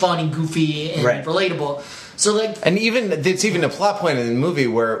sort of fun and goofy and relatable. So like, and it's even a plot point in the movie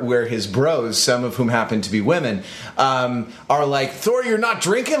where his bros, some of whom happen to be women, are like, Thor, you're not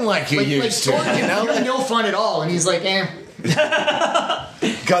drinking like you used to. Thor, you're no fun at all, and he's like,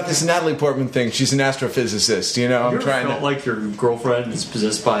 Got this Natalie Portman thing. She's an astrophysicist. I'm trying to. Like your girlfriend is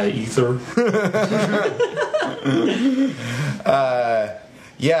possessed by ether.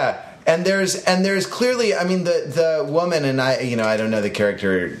 Yeah. And there's clearly, I mean, the woman, and I don't know the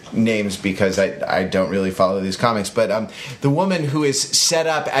character names because I don't really follow these comics, but the woman who is set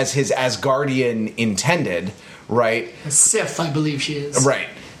up as his Asgardian intended, right? Sif, I believe she is. Right.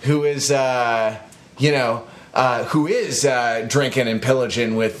 Who is, who is drinking and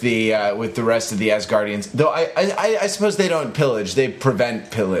pillaging with the rest of the Asgardians. Though I suppose they don't pillage; they prevent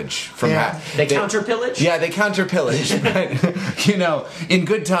pillage from They counter pillage. Yeah, they counter pillage. But in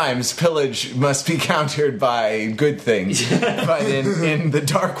good times, pillage must be countered by good things. But in the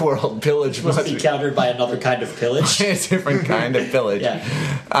dark world, pillage must be countered by another kind of pillage. A different kind of pillage.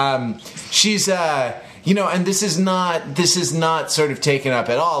 Yeah. She's. And this is not sort of taken up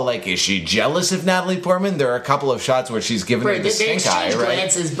at all. Like, is she jealous of Natalie Portman? There are a couple of shots where she's giving her the stink eye, right?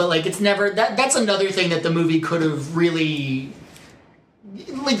 Glances, but like it's never. That's another thing that the movie could have really.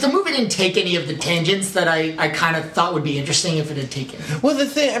 Like the movie didn't take any of the tangents that I kind of thought would be interesting if it had taken. Well, the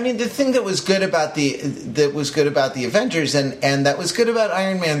thing that was good about the Avengers and that was good about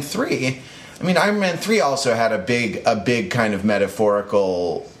Iron Man 3. I mean, Iron Man 3 also had a big kind of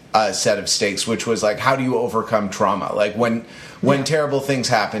metaphorical set of stakes, which was like, how do you overcome trauma? Like when terrible things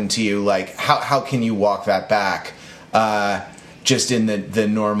happen to you, like how can you walk that back just in the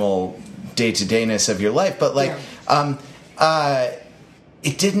normal day-to-dayness of your life? But like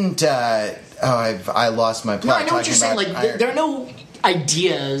it didn't I lost my plot. No, I know what you're saying. Like there are no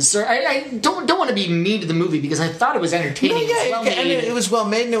ideas, or I don't want to be mean to the movie because I thought it was entertaining. No, it was well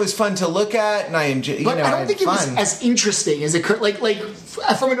made and it was fun to look at, and I enjoyed. But I don't think it was as interesting as it could. Like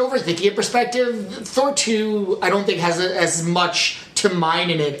from an overthinking it perspective, Thor 2 I don't think has as much to mine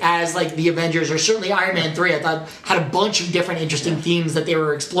in it as like the Avengers or certainly Iron Man 3. I thought had a bunch of different interesting themes that they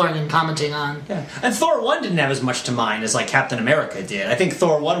were exploring and commenting on. Yeah, and Thor 1 didn't have as much to mine as like Captain America did. I think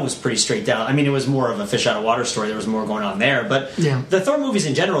Thor 1 was pretty straight down. I mean, it was more of a fish out of water story. There was more going on there, but the Thor movies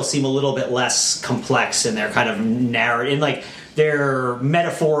in general seem a little bit less complex in their kind of narrative, in like their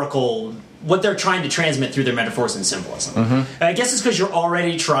metaphorical. What they're trying to transmit through their metaphors and symbolism. Mm-hmm. I guess it's because you're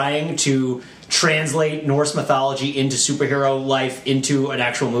already trying to translate Norse mythology into superhero life into an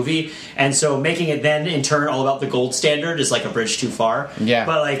actual movie, and so making it then in turn all about the gold standard is like a bridge too far. Yeah,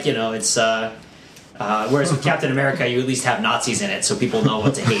 but like it's whereas with Captain America, you at least have Nazis in it, so people know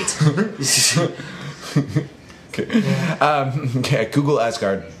what to hate. Okay. Google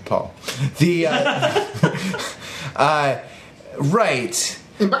Asgard, Paul. The right.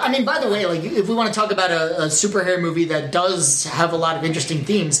 I mean, by the way, like if we want to talk about a superhero movie that does have a lot of interesting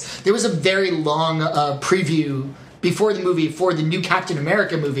themes, there was a very long preview before the movie for the new Captain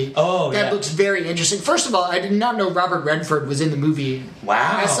America movie. Oh, that yeah. looks very interesting. First of all, I did not know Robert Redford was in the movie.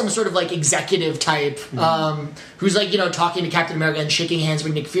 Wow. As some sort of like executive type, who's like talking to Captain America and shaking hands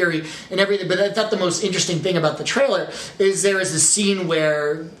with Nick Fury and everything. But I thought the most interesting thing about the trailer is there is a scene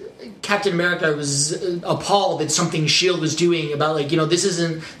where Captain America was appalled that something S.H.I.E.L.D. was doing about this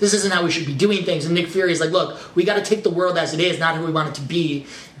isn't how we should be doing things, and Nick Fury is like, look, we got to take the world as it is, not who we want it to be.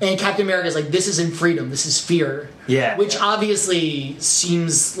 And Captain America is like, this isn't freedom, this is fear. Yeah. Which obviously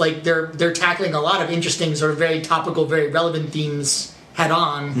seems like they're tackling a lot of interesting, sort of very topical, very relevant themes head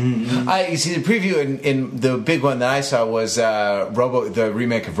on. You see, the preview in the big one that I saw was the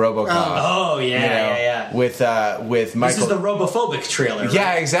remake of RoboCop. Oh, yeah. With Michael. This is the robophobic trailer, right?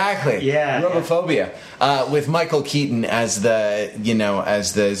 Yeah, exactly. Yeah. Robophobia. With Michael Keaton as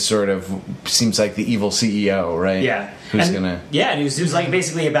the sort of seems like the evil CEO, right? Yeah. Who's and, gonna? Yeah, and it was like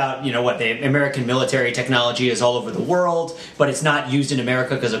basically about what the American military technology is all over the world, but it's not used in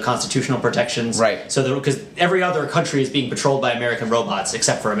America because of constitutional protections. Right. So because every other country is being patrolled by American robots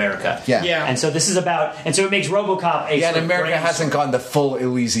except for America. Yeah. Yeah. And so this is about, and so it makes RoboCop a Yeah, sort and of America brain- hasn't gone the full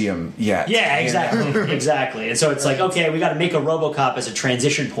Elysium yet. Yeah, you exactly, know? exactly. And so it's like, okay, we got to make a RoboCop as a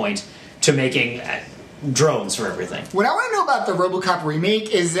transition point to making drones for everything. What I want to know about the RoboCop remake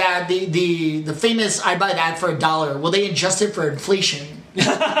is that the famous "I buy that for $1." Will they adjust it for inflation? Because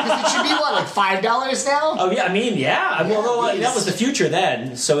it should be like $5 now. Oh yeah, I mean, yeah. Although please. that was the future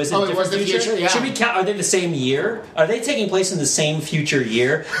then, so is it? Oh, a it was different the future? Yeah. Should we count? Are they the same year? Are they taking place in the same future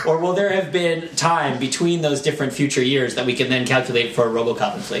year, or will there have been time between those different future years that we can then calculate for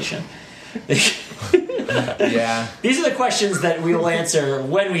RoboCop inflation? Yeah. These are the questions that we will answer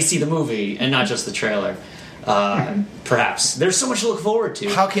when we see the movie and not just the trailer. Perhaps there's so much to look forward to.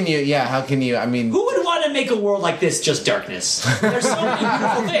 How can you? I mean, Who would want to make a world like this just darkness? There's so many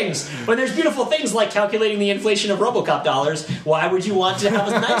beautiful things. When there's beautiful things like calculating the inflation of RoboCop dollars, why would you want to have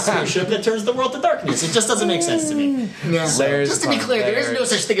a nice spaceship that turns the world to darkness? It just doesn't make sense to me. Yeah. Layers Just to be upon clear, there is no layers.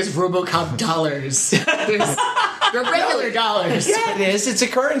 such thing as RoboCop dollars. They're regular dollars. yeah, it is. It's a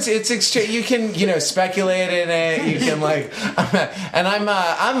currency. It's exchange. You can speculate in it. You can and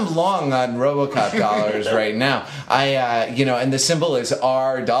I'm long on RoboCop dollars right now. And the symbol is $.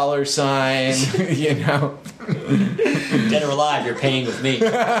 Dead or alive, you're paying with me.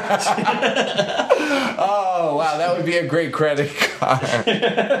 Oh wow, that would be a great credit card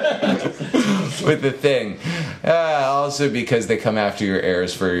with the thing. Also because they come after your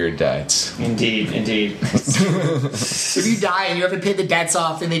heirs for your debts. Indeed. If you die and you haven't paid the debts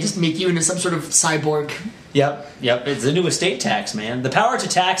off, then they just make you into some sort of cyborg. Yep. It's the new estate tax, man. The power to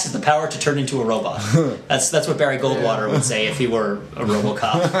tax is the power to turn into a robot. That's what Barry Goldwater would say if he were a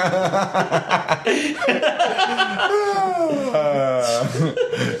RoboCop.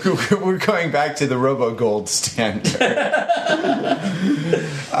 We're going back to the RoboGold standard.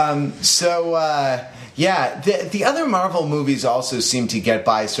 The other Marvel movies also seem to get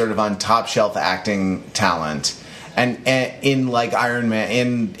by sort of on top shelf acting talent. And in like Iron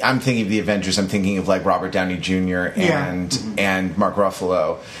Man, I'm thinking of the Avengers. I'm thinking of like Robert Downey Jr. and Mark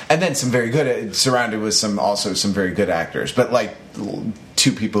Ruffalo, and then some very good surrounded with some very good actors. But like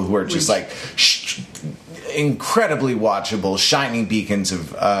two people who are just like incredibly watchable, shining beacons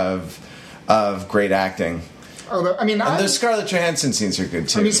of great acting. Although, I mean, And those Scarlett Johansson scenes are good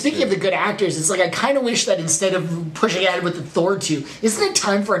too. I mean, speaking of the good actors, it's like I kind of wish that instead of pushing ahead with the Thor 2, isn't it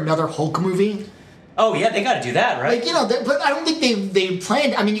time for another Hulk movie? Oh yeah, they got to do that, right? Like, but I don't think they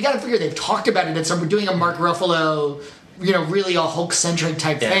planned. I mean, you got to figure they've talked about it. We're doing a Mark Ruffalo, really a Hulk-centric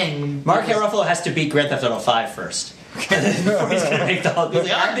type thing. Mark Ruffalo has to beat Grand Theft Auto 5 first. Before he's going to make the Hulk. He's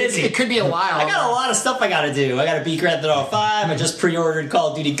like, I'm busy. It could be a while. I got a lot of stuff I got to do. I got to beat Grand Theft Auto 5. I just pre-ordered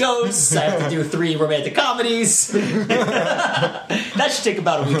Call of Duty Ghosts. I have to do 3 romantic comedies. That should take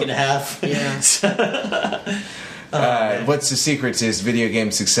about a week and a half. Yeah. What's the secret to his video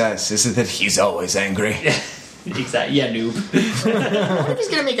game success? Is it that he's always angry? Exactly. Yeah, noob. What if he's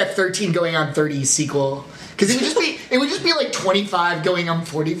gonna make a 13 going on 30 sequel? Because it would just be like 25 going on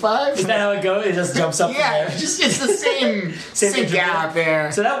 45. Is that how it goes? It just jumps up Yeah, from there? it's the same Same gap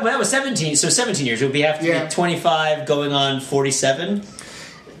there. So that was 17. So 17 years. It would have to Yeah. be 25 going on 47.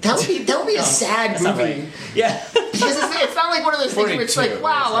 That would be a sad That's not movie. right. Yeah. Because it's not like one of those things where it's 42, like,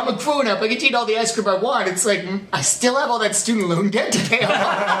 wow, I'm a grown up, I get to eat all the ice cream I want. It's like, I still have all that student loan debt to pay off.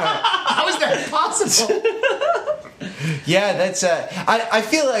 How is that possible? Yeah, that's I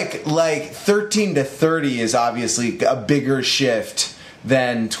feel like 13 to 30 is obviously a bigger shift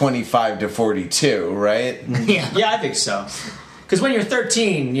than 25 to 42, right? Yeah. Yeah, I think so. Because when you're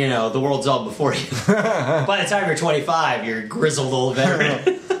 13, the world's all before you. By the time you're 25, you're a grizzled old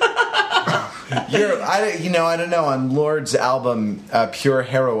veteran. I don't know. On Lord's album, Pure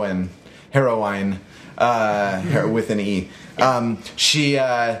Heroine, with an E.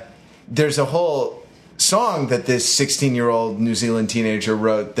 There's a whole song that this 16-year-old New Zealand teenager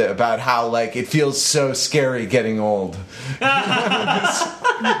wrote about how like it feels so scary getting old.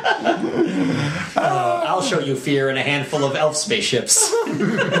 I'll show you fear in a handful of elf spaceships.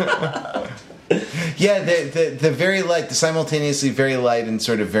 Yeah, the very light, the simultaneously very light and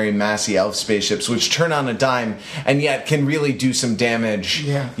sort of very massy elf spaceships, which turn on a dime and yet can really do some damage.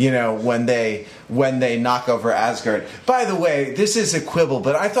 Yeah. When they knock over Asgard. By the way, this is a quibble,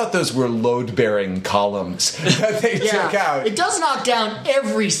 but I thought those were load-bearing columns that they took out. It does knock down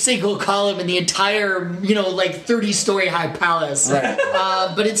every single column in the entire, 30-story high palace. Right.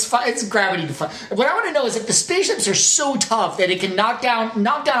 But it's gravity defying. What I want to know is if the spaceships are so tough that it can knock down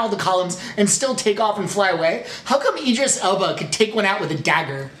all the columns and still take off and fly away, how come Idris Elba could take one out with a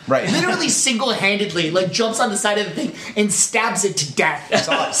dagger? Right. Literally single-handedly, jumps on the side of the thing and stabs it to death.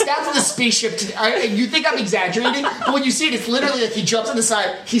 Stabs the spaceship to you think I'm exaggerating, but when you see it, it's literally like he jumps on the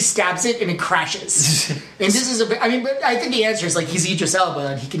side, he stabs it, and it crashes. And this is but I think the answer is he's Idris Elba,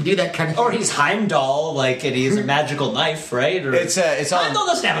 and he can do that kind of thing. Or he's Heimdall, and he has a magical knife, right? Or It's all. Heimdall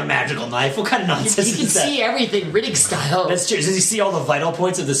doesn't have a magical knife. What kind of nonsense He can is that? see everything, Riddick style. That's true. Does he see all the vital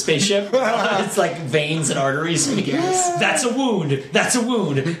points of the spaceship? It's like veins and arteries. Yes. That's a wound. That's a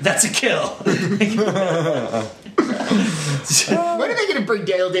wound. That's a kill. When are they going to bring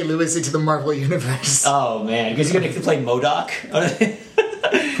Daniel Day-Lewis into the Marvel Universe? Oh man, because he's going to play MODOK.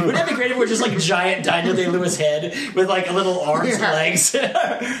 Wouldn't that be great if we're just a giant Daniel Day-Lewis head with a little arms and legs?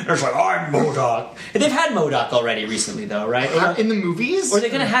 It's I'm MODOK. And they've had MODOK already recently, though, right? In the movies? Or are they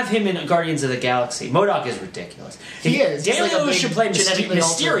going to have him in Guardians of the Galaxy? MODOK is ridiculous. He is. Daniel He's a Day-Lewis big should play genetically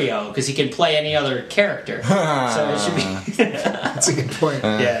Mysterio because he can play any other character. So it should be. That's a good point.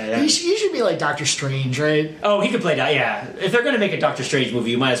 Yeah. He should be like Doctor Strange, right? Oh, he could play that. Yeah. If they're going to make a Doctor Strange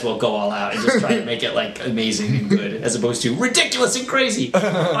movie, you might as well go all out and just try to make it amazing and good, as opposed to ridiculous and crazy.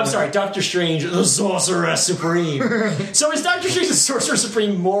 I'm sorry, Doctor Strange, the Sorcerer Supreme. So is Doctor Strange the Sorcerer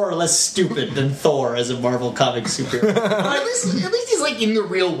Supreme more or less stupid than Thor as a Marvel comic superhero? At least he's in the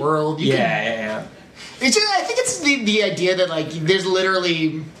real world. Yeah. It's just, I think it's the idea that there's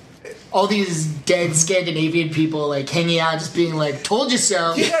literally all these dead Scandinavian people hanging out, just being "Told you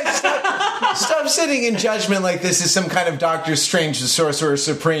so." Stop sitting in judgment like this is some kind of Doctor Strange, the Sorcerer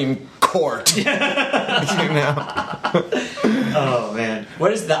Supreme court. Oh man,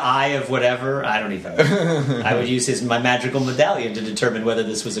 what is the eye of whatever? I don't even know. I would use my magical medallion to determine whether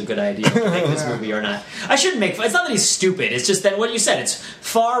this was a good idea to make this movie or not. I shouldn't make. It's not that he's stupid. It's just that what you said. It's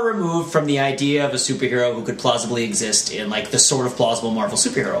far removed from the idea of a superhero who could plausibly exist in the sort of plausible Marvel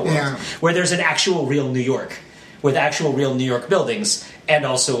superhero world, where there's an actual real New York with actual real New York buildings. And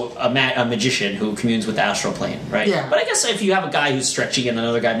also a magician who communes with the astral plane, right? Yeah. But I guess if you have a guy who's stretchy and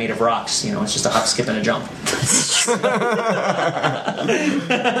another guy made of rocks, it's just a hop, skip, and a jump.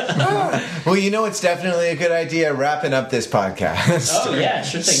 Well, it's definitely a good idea wrapping up this podcast. Oh, yeah,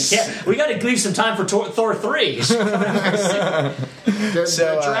 sure thing. Yeah, we got to leave some time for Thor 3. The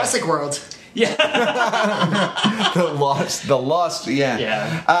Jurassic World. Yeah. the lost.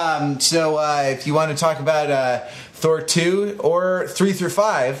 Yeah. So if you want to talk about Thor 2 or 3 through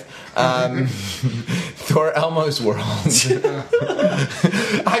 5, Thor Elmo's World.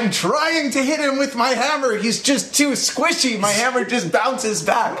 I'm trying to hit him with my hammer. He's just too squishy. My hammer just bounces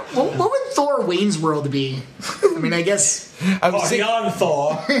back. What would Thor Wayne's World be? I guess. Party on,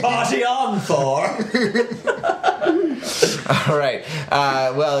 Thor. Party on, Thor. All right.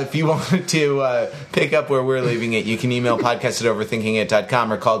 Well, if you wanted to pick up where we're leaving it, you can email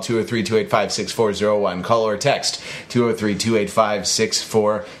podcast@overthinkingit.com or call 203-285-6401. Call or text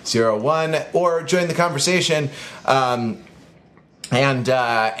 203-285-6401 or join the conversation. And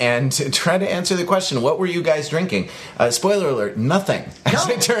try to answer the question, what were you guys drinking? Spoiler alert, nothing, as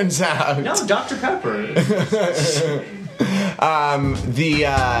it turns out. No, Dr. Pepper.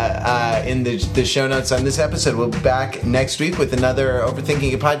 In the show notes on this episode, we'll be back next week with another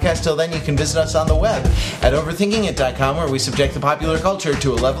Overthinking It podcast. Till then, you can visit us on the web at overthinkingit.com, where we subject the popular culture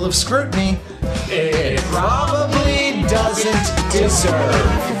to a level of scrutiny it probably doesn't deserve.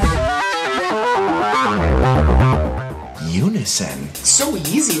 Unison. It's so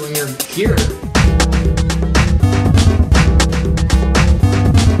easy when you're here.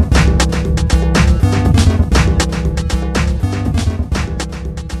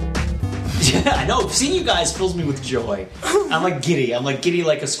 Yeah, I know. Seeing you guys fills me with joy. I'm giddy. I'm giddy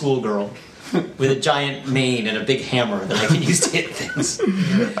like a schoolgirl. with a giant mane and a big hammer that I can use to hit things.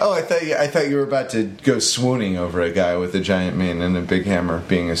 Oh, I thought you were about to go swooning over a guy with a giant mane and a big hammer,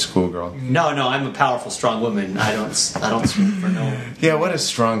 being a schoolgirl. No, I'm a powerful, strong woman. I don't swoon for no one. Yeah, what a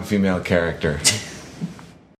strong female character.